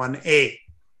it 1a.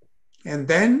 And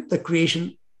then the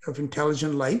creation of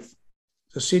intelligent life,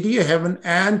 the city of heaven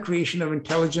and creation of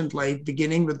intelligent life,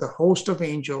 beginning with the host of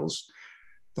angels,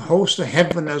 the host of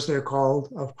heaven, as they're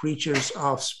called, of creatures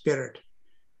of spirit.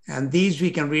 And these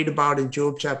we can read about in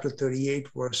Job chapter 38,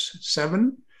 verse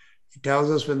 7. It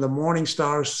tells us when the morning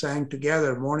stars sang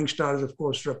together, morning stars, of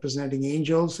course, representing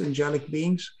angels, angelic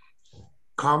beings,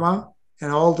 comma,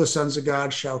 and all the sons of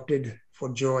God shouted for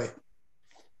joy.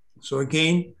 So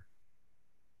again,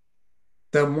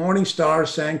 the morning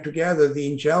stars sang together, the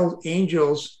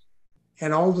angels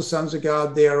and all the sons of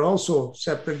God, they are also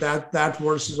separate. That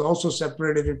verse is also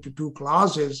separated into two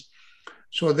clauses.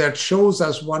 So that shows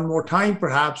us one more time,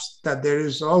 perhaps, that there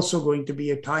is also going to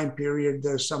be a time period.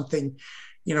 There's something,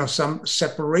 some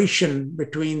separation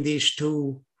between these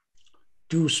two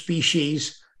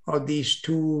species or these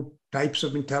two types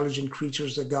of intelligent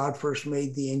creatures that God first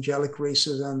made, the angelic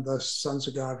races and the sons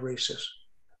of God races.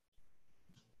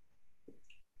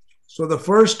 So the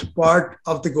first part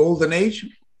of the golden age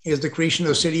is the creation of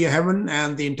the city of heaven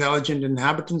and the intelligent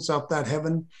inhabitants of that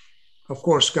heaven. Of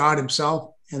course, God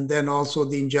himself, and then also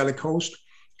the angelic host,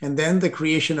 and then the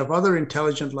creation of other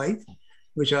intelligent life,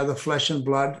 which are the flesh and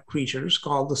blood creatures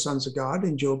called the sons of God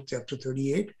in Job chapter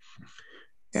 38.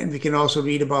 And we can also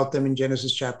read about them in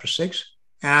Genesis chapter 6,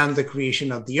 and the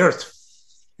creation of the earth.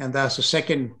 And that's the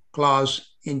second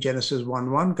clause in Genesis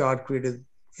 1:1. God created,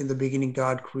 in the beginning,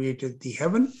 God created the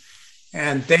heaven,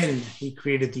 and then he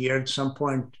created the earth some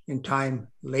point in time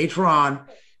later on.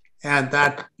 And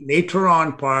that later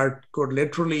on part could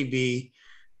literally be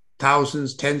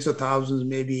thousands, tens of thousands,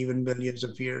 maybe even millions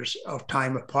of years of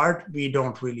time apart. We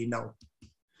don't really know.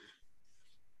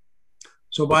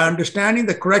 So by understanding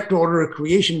the correct order of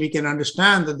creation, we can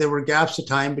understand that there were gaps of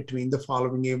time between the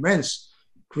following events.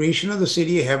 Creation of the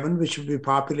city of heaven, which would be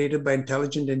populated by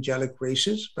intelligent angelic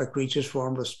races, by creatures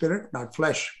formed of spirit, not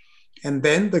flesh. And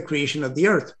then the creation of the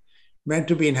earth, meant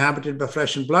to be inhabited by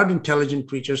flesh and blood, intelligent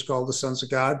creatures called the sons of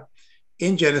God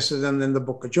in Genesis and in the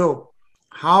book of Job.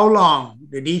 How long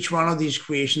did each one of these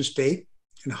creations take?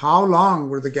 And how long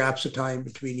were the gaps of time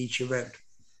between each event?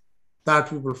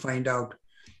 That we will find out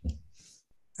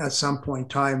at some point in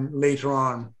time later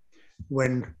on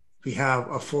when we have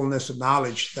a fullness of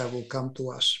knowledge that will come to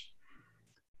us.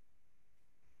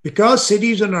 Because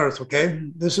cities on earth, okay,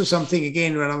 this is something,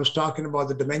 again, when I was talking about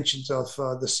the dimensions of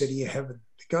the city of heaven.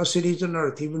 Because cities on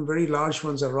earth, even very large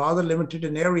ones, are rather limited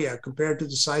in area compared to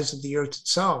the size of the earth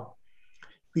itself,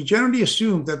 we generally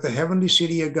assume that the heavenly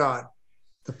city of God,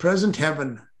 the present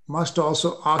heaven, must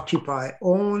also occupy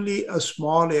only a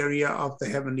small area of the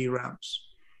heavenly realms.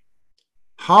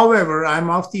 However, I'm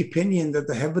of the opinion that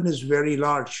the heaven is very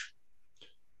large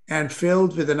and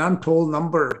filled with an untold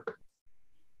number.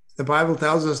 The Bible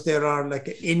tells us there are like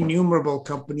an innumerable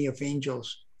company of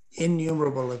angels,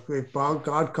 innumerable. Like if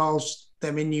God calls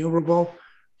them innumerable,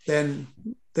 then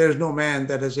there's no man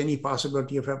that has any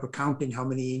possibility of ever counting how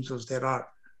many angels there are.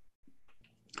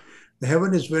 The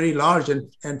heaven is very large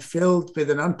and filled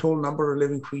with an untold number of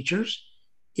living creatures.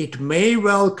 It may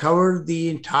well cover the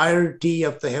entirety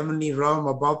of the heavenly realm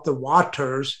above the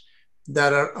waters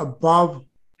that are above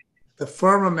the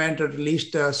firmament, or at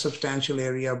least a substantial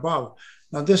area above.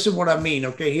 Now, this is what I mean.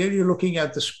 Okay, here you're looking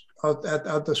at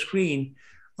the screen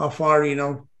of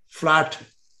our, flat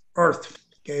Earth.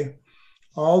 Okay,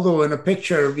 although in a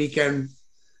picture we can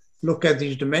look at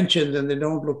these dimensions and they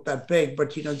don't look that big, but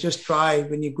just try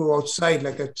when you go outside,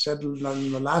 like I said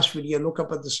in the last video, look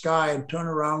up at the sky and turn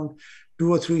around,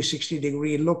 do a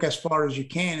 360-degree, look as far as you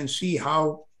can and see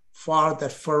how far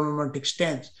that firmament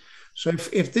extends. So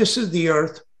if this is the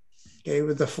Earth, okay,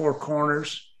 with the four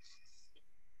corners,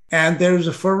 and there's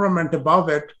a firmament above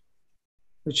it,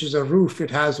 which is a roof, it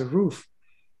has a roof.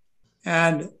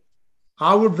 And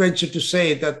I would venture to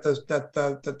say that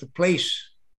the place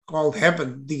called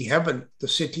heaven, the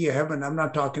city of heaven, I'm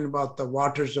not talking about the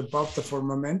waters above the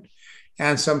firmament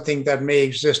and something that may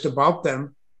exist above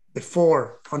them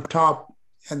before, on top,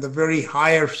 and the very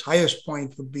highest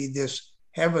point would be this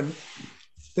heaven.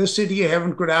 This city of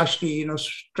heaven could actually,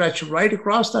 stretch right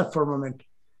across that firmament.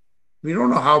 We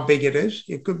don't know how big it is.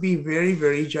 It could be very,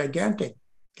 very gigantic,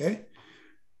 okay?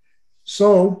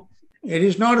 So it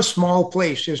is not a small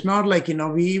place. It's not like,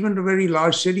 even the very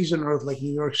large cities on earth, like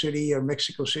New York City or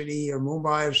Mexico City or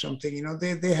Mumbai or something,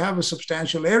 they have a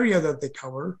substantial area that they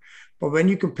cover. But when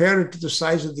you compare it to the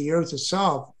size of the earth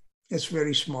itself, it's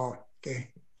very small, okay?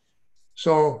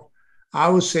 So I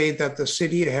would say that the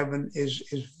city of heaven is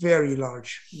very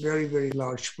large, very, very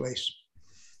large place.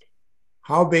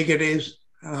 How big it is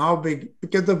and how big,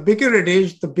 because the bigger it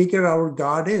is, the bigger our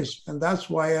God is. And that's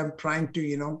why I'm trying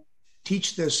to,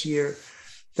 teach this here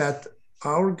that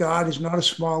our God is not a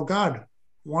small God.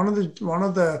 One of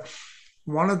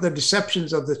the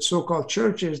deceptions of the so-called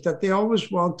church is that they always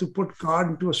want to put God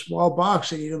into a small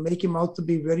box and make him out to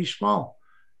be very small.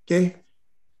 Okay?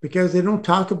 Because they don't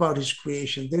talk about his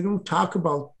creation. They don't talk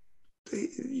about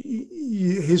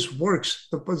his works.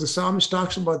 The psalmist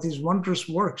talks about these wondrous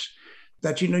works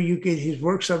that, his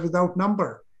works are without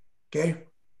number. Okay.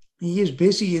 He is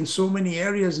busy in so many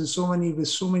areas and with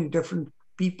so many different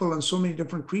people and so many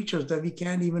different creatures that we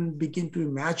can't even begin to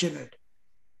imagine it.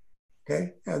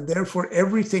 Okay. And therefore,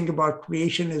 everything about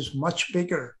creation is much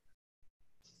bigger.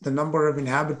 The number of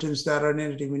inhabitants that are in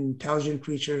it, even intelligent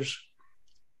creatures,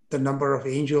 the number of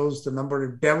angels, the number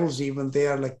of devils, even they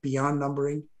are like beyond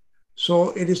numbering.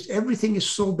 So everything is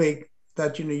so big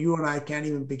that, you and I can't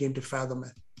even begin to fathom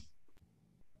it.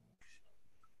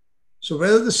 So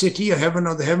whether the city of heaven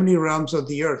or the heavenly realms of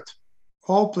the earth,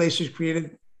 all places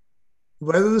created,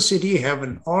 whether the city of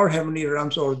heaven or heavenly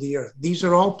realms or the earth, these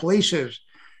are all places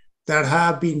that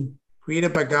have been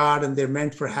created by God, and they're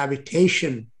meant for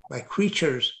habitation by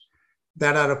creatures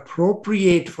that are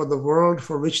appropriate for the world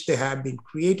for which they have been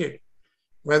created.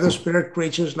 Whether spirit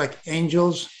creatures like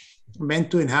angels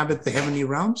meant to inhabit the heavenly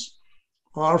realms,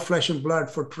 or flesh and blood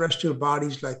for terrestrial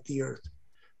bodies like the earth.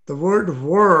 The word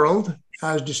world,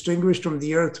 as distinguished from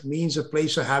the earth, means a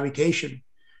place of habitation.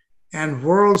 And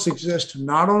worlds exist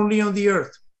not only on the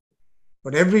earth,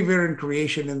 but everywhere in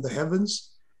creation, in the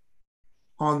heavens,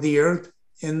 on the earth,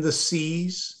 in the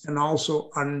seas, and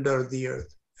also under the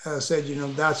earth. As I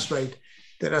said, that's right.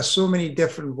 There are so many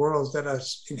different worlds that are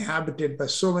inhabited by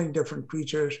so many different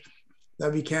creatures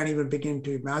that we can't even begin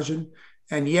to imagine.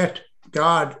 And yet,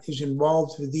 God is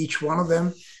involved with each one of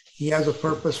them. He has a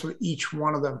purpose for each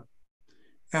one of them.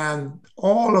 And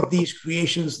all of these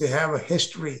creations, they have a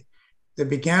history. They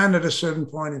began at a certain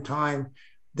point in time.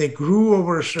 They grew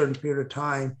over a certain period of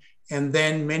time. And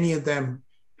then many of them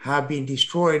have been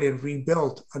destroyed and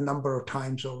rebuilt a number of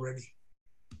times already.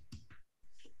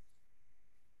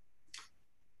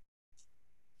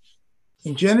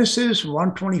 In Genesis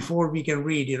 1:24, we can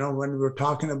read, when we're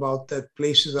talking about that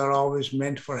places are always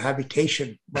meant for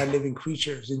habitation by living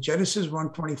creatures. In Genesis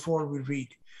 1:24, we read,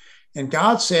 "And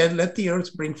God said, let the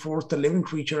earth bring forth a living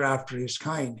creature after his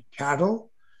kind,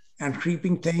 cattle and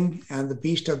creeping thing, and the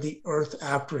beast of the earth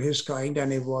after his kind.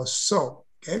 And it was so."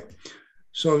 Okay.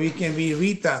 So we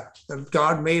read that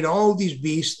God made all these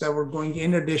beasts that were going,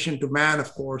 in addition to man,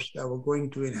 of course, that were going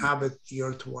to inhabit the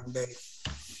earth one day.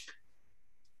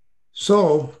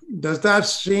 So does that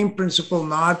same principle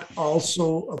not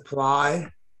also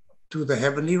apply to the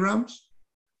heavenly realms?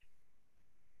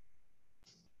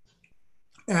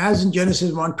 As in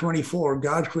Genesis 1:24,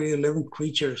 God created living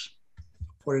creatures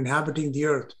for inhabiting the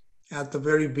earth. At the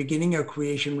very beginning of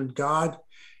creation, when God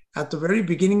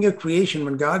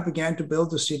began to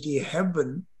build the city of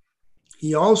heaven,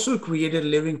 he also created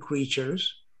living creatures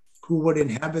who would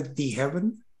inhabit the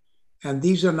heaven. And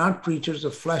these are not creatures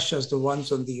of flesh as the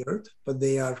ones on the earth, but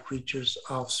they are creatures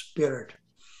of spirit.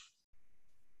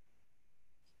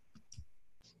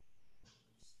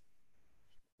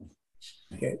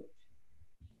 Okay.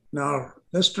 Now,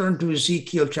 let's turn to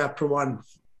Ezekiel chapter 1.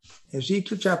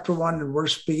 Ezekiel chapter 1,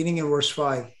 beginning in verse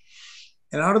 5.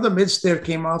 "And out of the midst there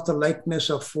came out the likeness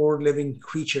of 4 living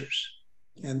creatures.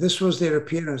 And this was their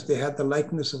appearance. They had the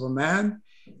likeness of a man,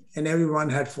 and everyone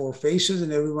had 4 faces,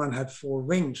 and everyone had 4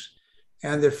 wings.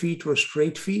 And their feet were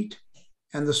straight feet,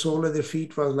 and the sole of their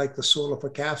feet was like the sole of a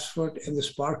calf's foot, and the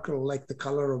sparkle like the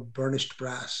color of burnished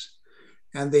brass.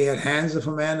 And they had hands of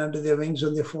a man under their wings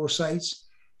on their 4 sides,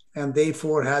 and they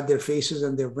 4 had their faces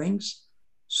and their wings."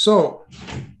 So,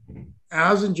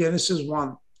 as in Genesis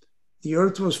 1, the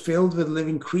earth was filled with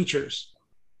living creatures.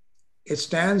 It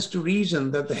stands to reason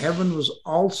that the heaven was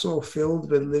also filled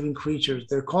with living creatures.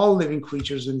 They're called living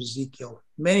creatures in Ezekiel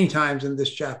many times in this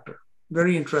chapter.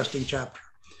 Very interesting chapter.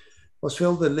 Was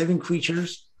filled with living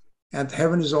creatures, and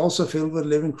heaven is also filled with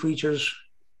living creatures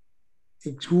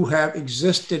who have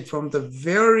existed from the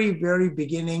very, very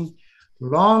beginning,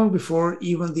 long before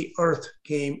even the earth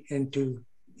came into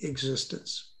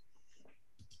existence.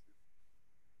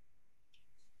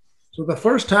 So the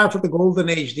first half of the Golden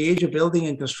Age, the age of building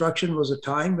and construction, was a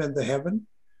time when the heaven,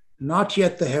 not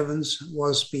yet the heavens,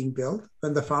 was being built,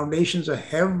 when the foundations of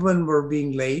heaven were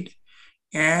being laid,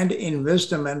 and in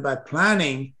wisdom and by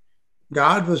planning,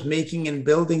 God was making and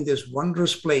building this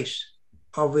wondrous place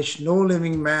of which no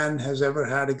living man has ever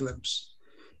had a glimpse.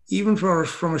 even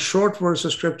from a short verse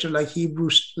of scripture like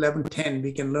Hebrews 11:10,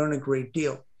 we can learn a great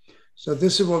deal. So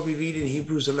this is what we read in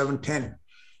Hebrews 11:10.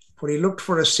 For he looked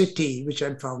for a city which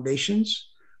had foundations,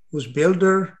 whose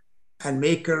builder and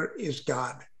maker is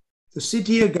God. The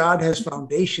city of God has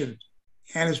foundations,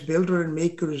 and his builder and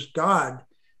maker is God,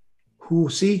 who,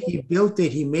 see, he built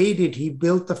it, he made it, he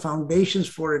built the foundations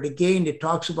for it. Again, it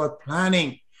talks about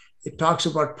planning. It talks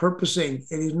about purposing.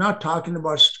 It is not talking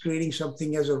about creating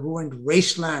something as a ruined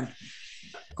wasteland.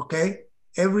 Okay?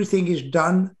 Everything is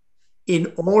done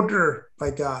in order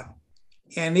by God.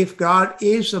 And if God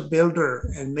is a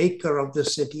builder and maker of the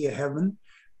city of heaven,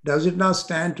 does it not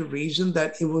stand to reason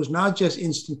that it was not just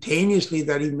instantaneously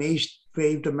that he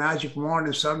waved a magic wand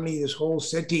and suddenly this whole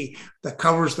city that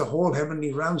covers the whole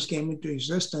heavenly realms came into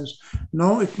existence?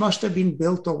 No, it must have been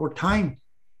built over time.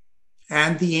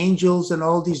 And the angels and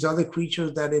all these other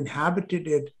creatures that inhabited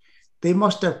it, they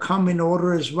must have come in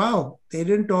order as well. They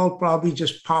didn't all probably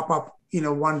just pop up,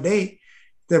 one day.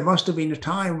 There must have been a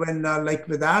time when, like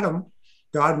with Adam,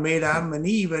 God made Adam and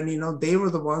Eve, and they were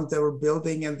the ones that were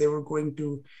building, and they were going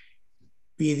to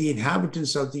be the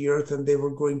inhabitants of the earth, and they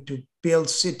were going to build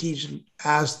cities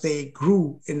as they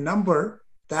grew in number.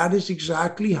 That is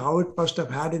exactly how it must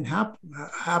have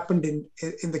happened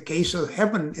in the case of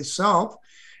heaven itself.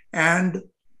 And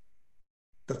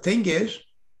the thing is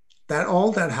that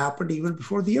all that happened even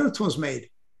before the earth was made.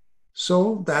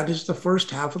 So that is the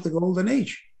first half of the golden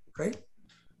age, right?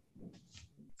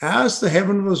 As the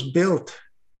heaven was built,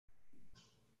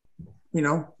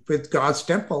 with God's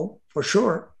temple, for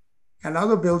sure, and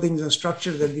other buildings and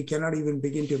structures that we cannot even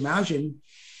begin to imagine,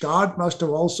 God must have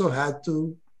also had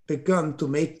to begun to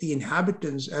make the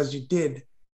inhabitants as he did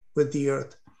with the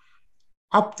earth.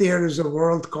 Up there is a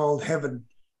world called heaven,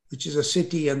 which is a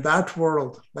city, and that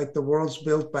world, like the worlds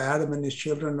built by Adam and his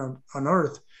children on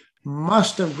earth,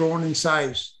 must have grown in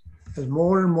size as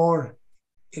more and more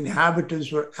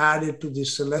inhabitants were added to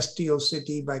this celestial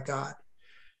city by God.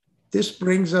 This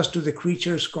brings us to the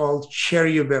creatures called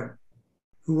cherubim,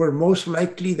 who were most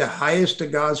likely the highest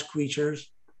of God's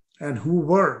creatures, and who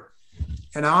were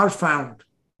and are found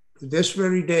to this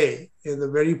very day in the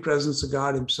very presence of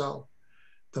God himself.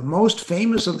 The most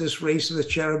famous of this race of the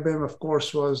cherubim, of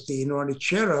course, was the anointed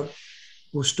cherub,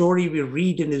 whose story we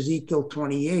read in Ezekiel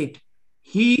 28.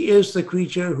 He is the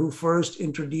creature who first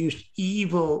introduced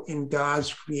evil in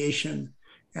God's creation.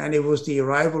 And it was the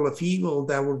arrival of evil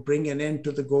that would bring an end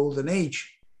to the golden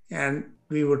age. And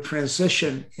we would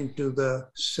transition into the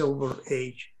silver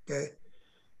age. Okay?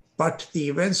 But the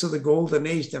events of the golden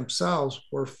age themselves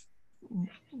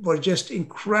were just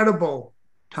incredible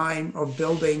time of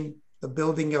building, the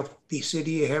building of the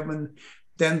city of heaven,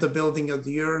 then the building of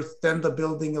the earth, then the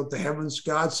building of the heavens.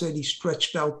 God said he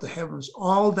stretched out the heavens.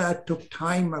 All that took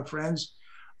time, my friends,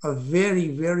 a very,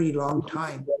 very long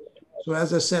time. So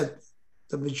as I said,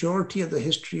 the majority of the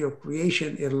history of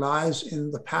creation, it lies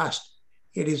in the past.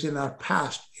 It is in our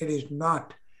past. It is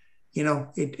not, and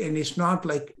it's not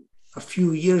like a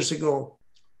few years ago.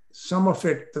 Some of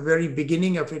it, the very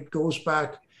beginning of it, goes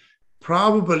back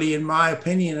probably, in my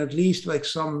opinion, at least like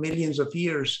some millions of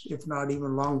years, if not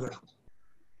even longer.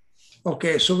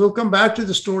 Okay, so we'll come back to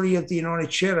the story of the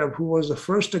anointed cherub, who was the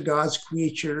first of God's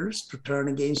creatures to turn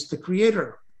against the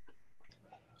Creator.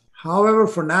 However,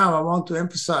 for now, I want to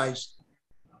emphasize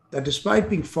that despite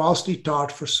being falsely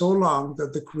taught for so long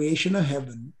that the creation of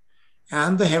heaven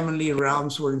and the heavenly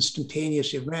realms were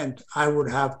instantaneous event, I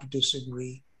would have to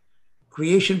disagree.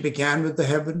 Creation began with the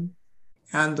heaven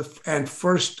and the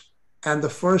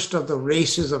first of the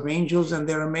races of angels, and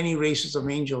there are many races of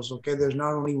angels. Okay, there's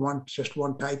not only just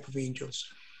one type of angels,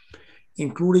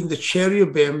 including the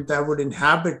cherubim that would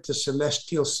inhabit the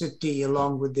celestial city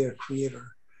along with their creator.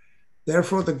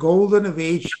 Therefore, the golden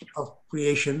age of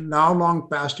creation, now long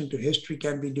passed into history,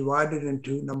 can be divided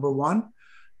into, number one,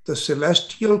 the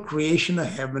celestial creation of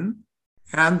heaven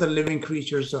and the living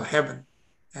creatures of heaven,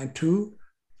 and two,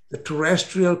 the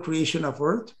terrestrial creation of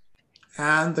earth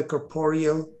and the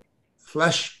corporeal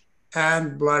flesh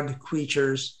and blood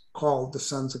creatures called the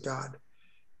sons of God.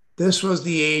 This was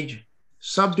the age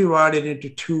subdivided into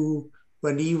two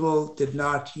when evil did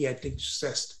not yet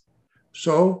exist.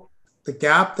 So the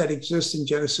gap that exists in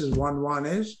Genesis 1:1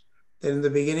 is that in the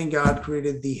beginning God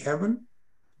created the heaven.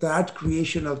 That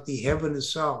creation of the heaven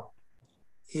itself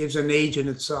is an age in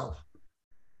itself,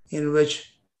 in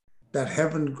which that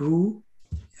heaven grew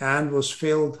and was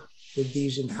filled with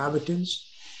these inhabitants.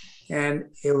 And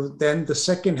it was then the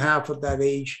second half of that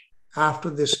age, after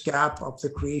this gap of the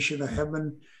creation of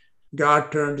heaven,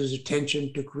 God turned his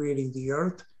attention to creating the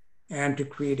earth and to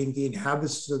creating the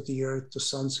inhabitants of the earth, the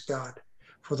sons of God.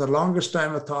 For the longest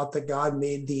time, I thought that God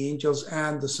made the angels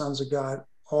and the sons of God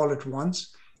all at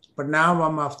once. But now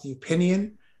I'm of the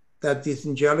opinion that the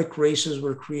angelic races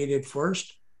were created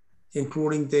first,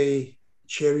 including the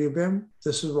cherubim.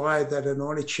 This is why that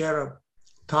anointed cherub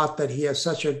thought that he has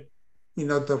such a,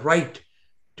 the right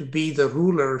to be the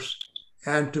rulers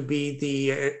and to be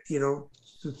the,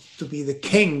 to be the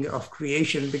king of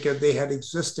creation, because they had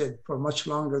existed for much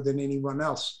longer than anyone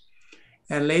else.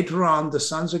 And later on, the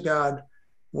sons of God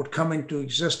would come into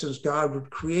existence. God would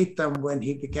create them when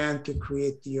he began to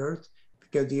create the earth,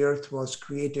 because the earth was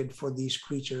created for these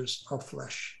creatures of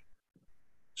flesh.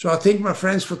 So I think, my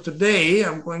friends, for today,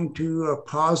 I'm going to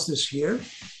pause this here.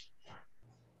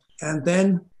 And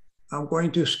then I'm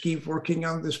going to keep working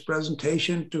on this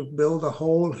presentation to build a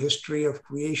whole history of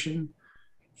creation.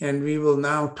 And we will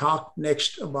now talk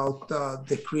next about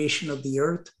the creation of the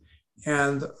earth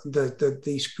and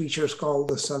these creatures called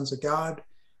the sons of God.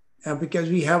 And because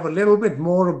we have a little bit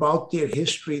more about their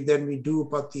history than we do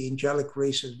about the angelic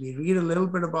races. We read a little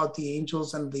bit about the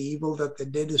angels and the evil that they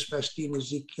did, especially in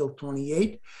Ezekiel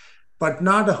 28, but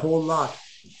not a whole lot.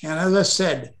 And as I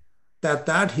said,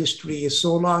 that history is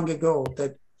so long ago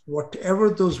that whatever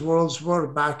those worlds were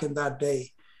back in that day,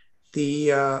 the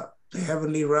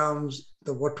heavenly realms,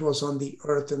 what was on the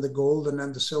earth and the golden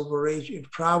and the silver age, it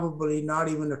probably not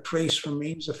even a trace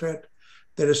remains of it.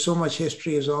 There is so much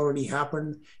history has already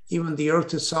happened. Even the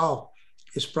earth itself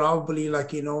is probably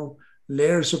like,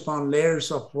 layers upon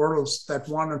layers of worlds that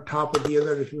one on top of the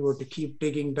other. If we were to keep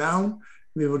digging down,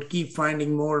 we would keep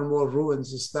finding more and more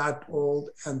ruins. It's that old,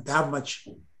 and that much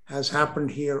has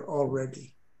happened here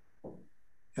already.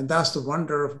 And that's the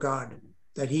wonder of God,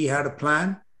 that he had a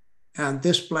plan. And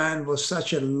this plan was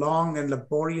such a long and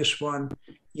laborious one,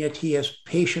 yet he has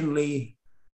patiently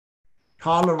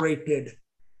tolerated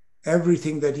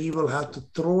everything that evil had to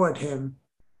throw at him,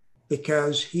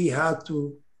 because he had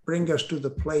to bring us to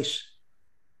the place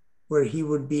where he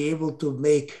would be able to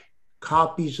make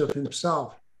copies of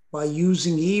himself by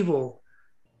using evil,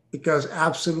 because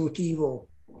absolute evil,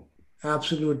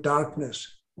 absolute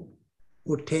darkness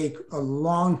would take a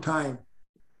long time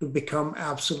to become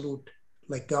absolute,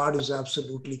 like God is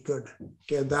absolutely good.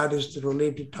 Okay, that is the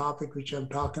related topic which I'm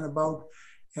talking about.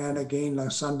 And again,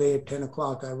 on Sunday at 10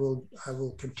 o'clock, I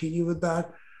will continue with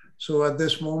that. So at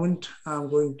this moment, I'm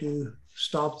going to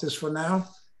stop this for now.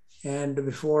 And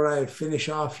before I finish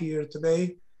off here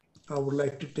today, I would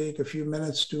like to take a few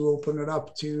minutes to open it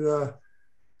up to,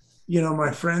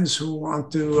 my friends who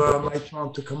might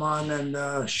want to come on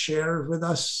and share with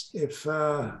us if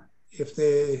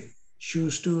they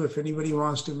choose to. If anybody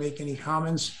wants to make any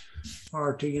comments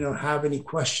or to, have any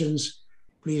questions,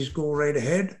 please go right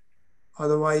ahead.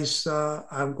 Otherwise,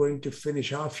 I'm going to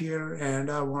finish off here,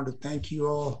 and I want to thank you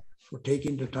all for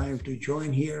taking the time to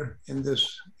join here in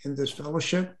this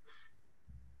fellowship,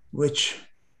 which,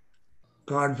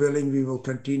 God willing, we will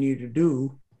continue to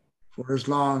do for as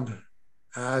long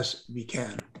as we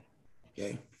can.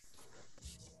 Okay.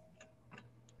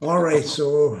 All right.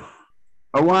 So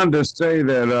I wanted to say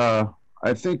that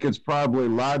I think it's probably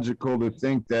logical to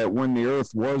think that when the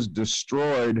earth was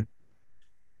destroyed,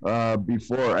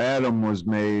 before Adam was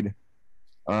made,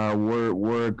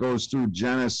 where it goes through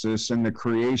Genesis and the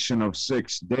creation of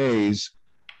 6 days,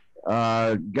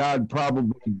 God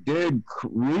probably did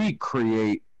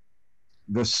recreate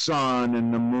the sun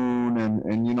and the moon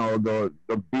and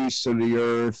the beasts of the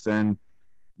earth and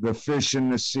the fish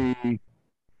in the sea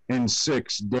in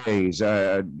 6 days.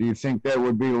 Do you think that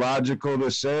would be logical to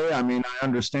say? I mean, I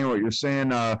understand what you're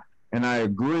saying, and I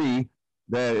agree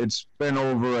that it's been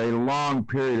over a long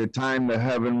period of time. The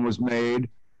heaven was made,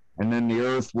 and then the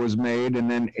earth was made,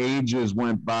 and then ages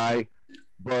went by.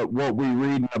 But what we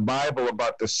read in the Bible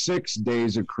about the 6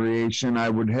 days of creation, I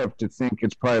would have to think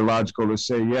it's probably logical to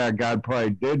say, yeah, God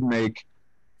probably did make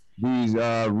these,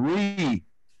 recreate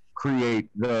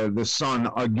the sun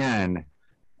again,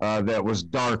 that was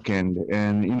darkened,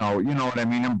 and you know what I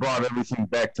mean, and brought everything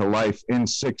back to life in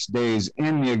 6 days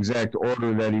in the exact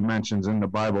order that he mentions in the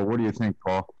Bible. What do you think,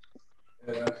 Paul?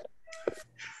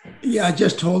 Yeah,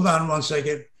 just hold on one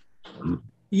second.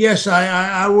 Yes,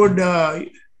 I would. Yeah,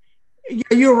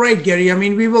 you're right, Gary. I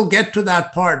mean, we will get to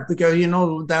that part, because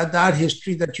that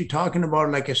history that you're talking about,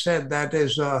 like I said, that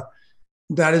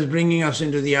is bringing us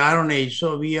into the Iron Age.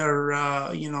 So we are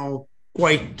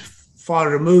quite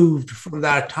far removed from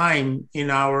that time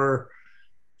in our,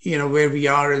 where we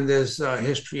are in this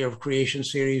history of creation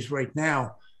series right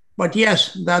now. But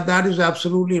yes, that is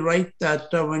absolutely right,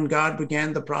 that when God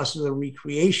began the process of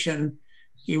recreation,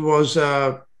 he was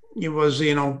it was,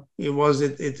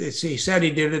 he said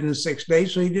he did it in 6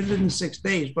 days, so he did it in 6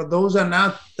 days. But those are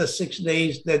not the 6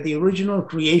 days that the original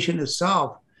creation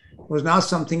itself was not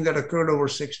something that occurred over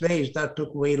 6 days. That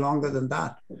took way longer than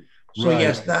that. So Right.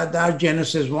 yes, that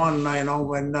Genesis 1,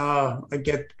 when I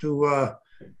get to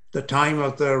the time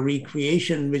of the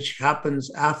recreation, which happens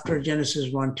after Genesis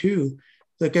 1-2,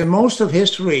 because most of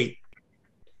history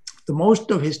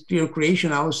of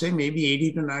creation, I would say maybe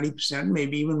 80 to 90%,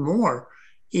 maybe even more,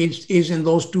 is in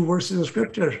those two verses of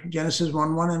scripture, Genesis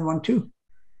 1:1 and 1:2.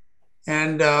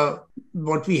 And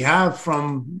what we have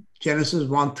from Genesis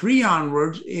 1:3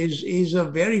 onwards is a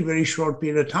very, very short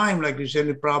period of time. Like you said,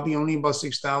 it probably only about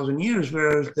 6,000 years,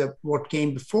 whereas what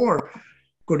came before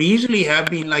could easily have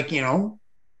been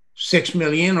 6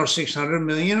 million or 600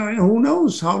 million, or who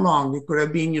knows how long. It could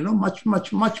have been, much,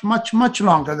 much, much, much, much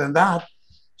longer than that.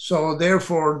 So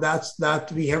therefore,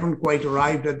 that we haven't quite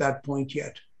arrived at that point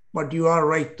yet. But you are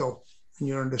right, though, in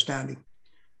your understanding.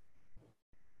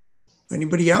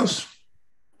 Anybody else?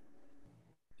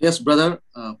 Yes, brother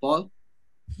Paul.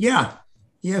 Yeah.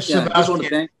 Yes, Yeah,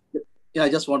 Sebastian. I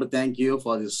just want to thank you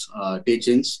for these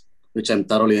teachings, which I'm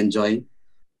thoroughly enjoying.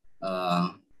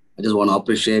 I just want to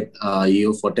appreciate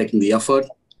you for taking the effort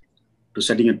to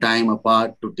setting a time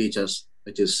apart to teach us,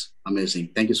 which is amazing.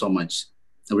 Thank you so much.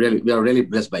 We are really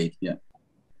blessed by it. Yeah.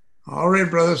 All right,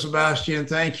 brother Sebastian.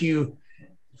 Thank you.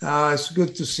 It's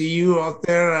good to see you out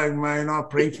there. I might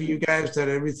not pray for you guys that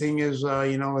everything is,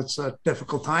 it's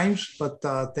difficult times, but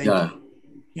thank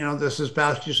you. This is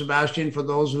Pastor Sebastian for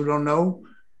those who don't know.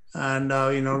 And,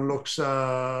 looks,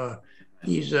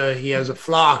 he has a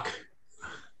flock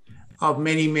of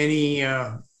many, many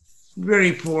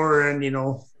very poor and,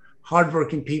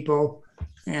 hardworking people.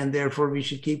 And therefore we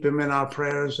should keep him in our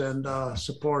prayers and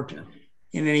support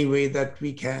in any way that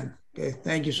we can. Okay.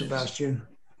 Thank you, Sebastian.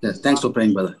 Yes, thanks for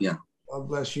praying, brother. Yeah. God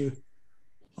bless you.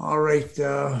 All right.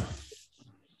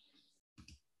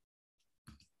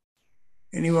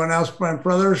 Anyone else, my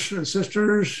brothers and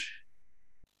sisters?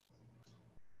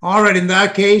 All right. In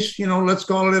that case, let's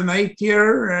call it a night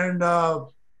here and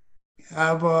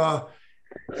have,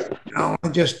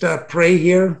 just pray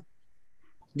here.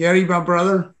 Gary, my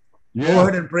brother, go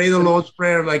ahead and pray the Lord's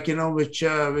Prayer, which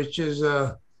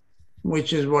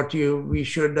is what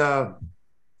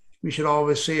we should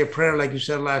always say a prayer, like you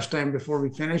said last time before we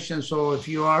finish. And so if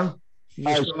you're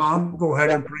still on, go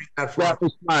ahead and pray that for us.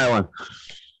 Smiling.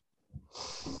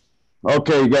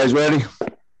 Okay, you guys ready?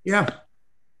 Yeah.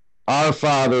 Our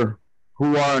Father,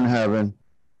 who art in heaven,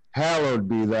 hallowed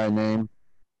be thy name.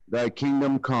 Thy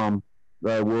kingdom come,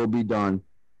 thy will be done,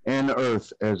 in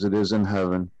earth as it is in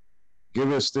heaven.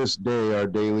 Give us this day our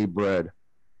daily bread.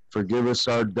 Forgive us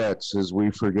our debts as we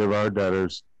forgive our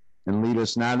debtors. And lead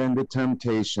us not into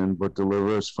temptation, but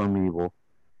deliver us from evil.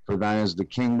 For thine is the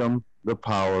kingdom, the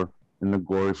power, and the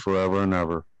glory forever and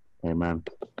ever. Amen.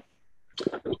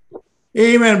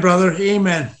 Amen, brother.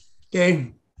 Amen.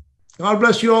 Okay. God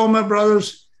bless you all, my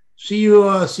brothers. See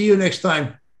you next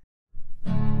time.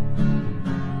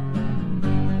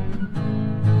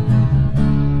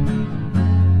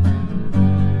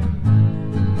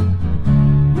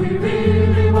 We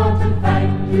really want to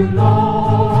thank you,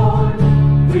 Lord.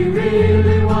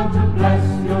 Bless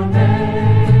your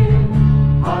name.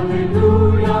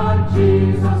 Hallelujah,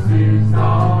 Jesus is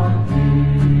our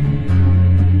King.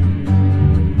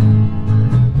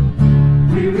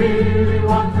 We really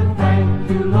want to thank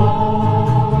you,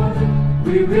 Lord.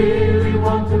 We really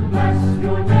want to bless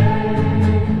your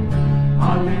name.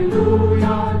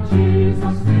 Hallelujah,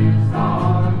 Jesus is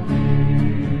our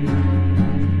King.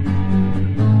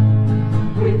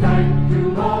 We thank you,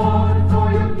 Lord, for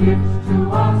your gifts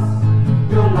to us.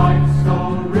 Your life so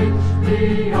rich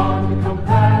beyond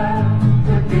compare,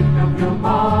 the gift of your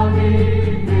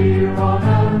body here on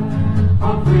earth,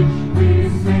 of which we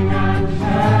sing and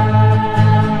share.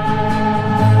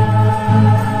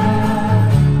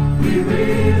 We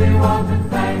really want to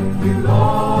thank you,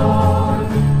 Lord.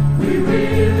 We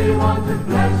really want to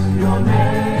bless your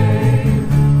name.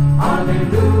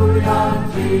 Hallelujah,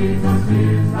 Jesus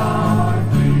is our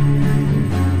King.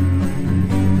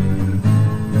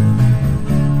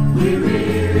 We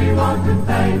really want to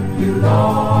thank you,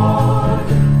 Lord.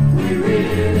 We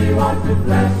really want to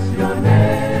bless your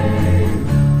name.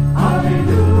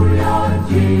 Hallelujah,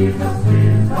 Jesus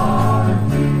is our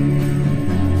King.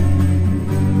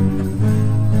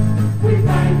 We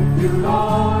thank you,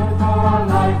 Lord, for our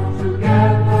life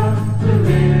together, to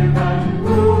live and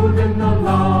move in the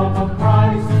love of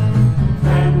Christ.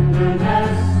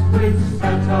 Tenderness which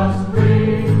sets us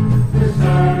free, to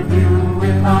serve you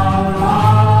with our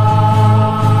lives.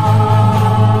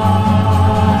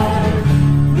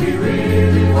 We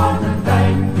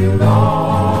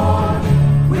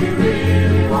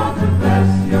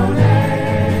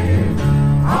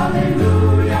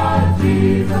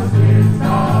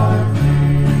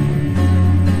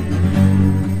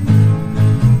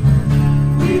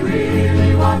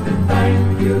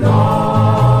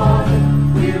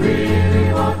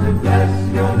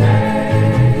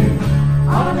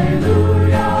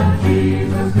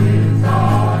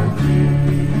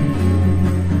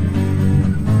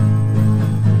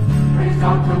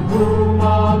out from whom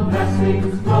all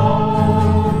blessings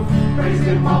flow. Praise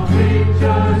him, all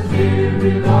creatures here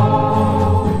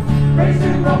below. Praise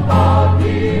him above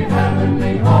the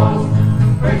heavenly host.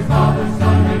 Praise Father,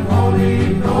 Son, and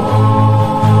Holy Ghost.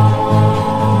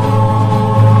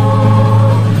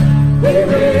 We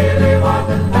really want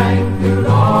to thank you,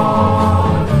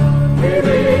 Lord. We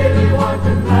really want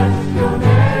to bless your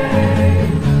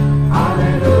name.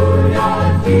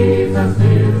 Hallelujah, Jesus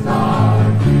is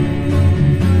our King.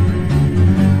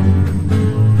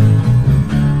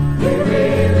 We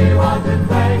really want to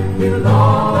thank you,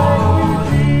 Lord.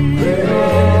 We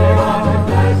really want to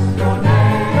bless your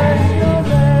name.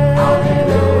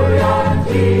 Hallelujah,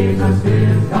 Jesus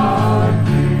is our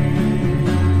King.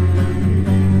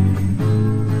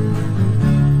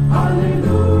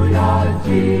 Hallelujah,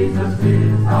 Jesus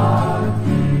is our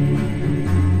King.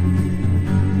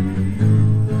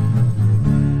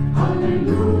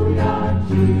 Hallelujah,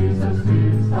 Jesus is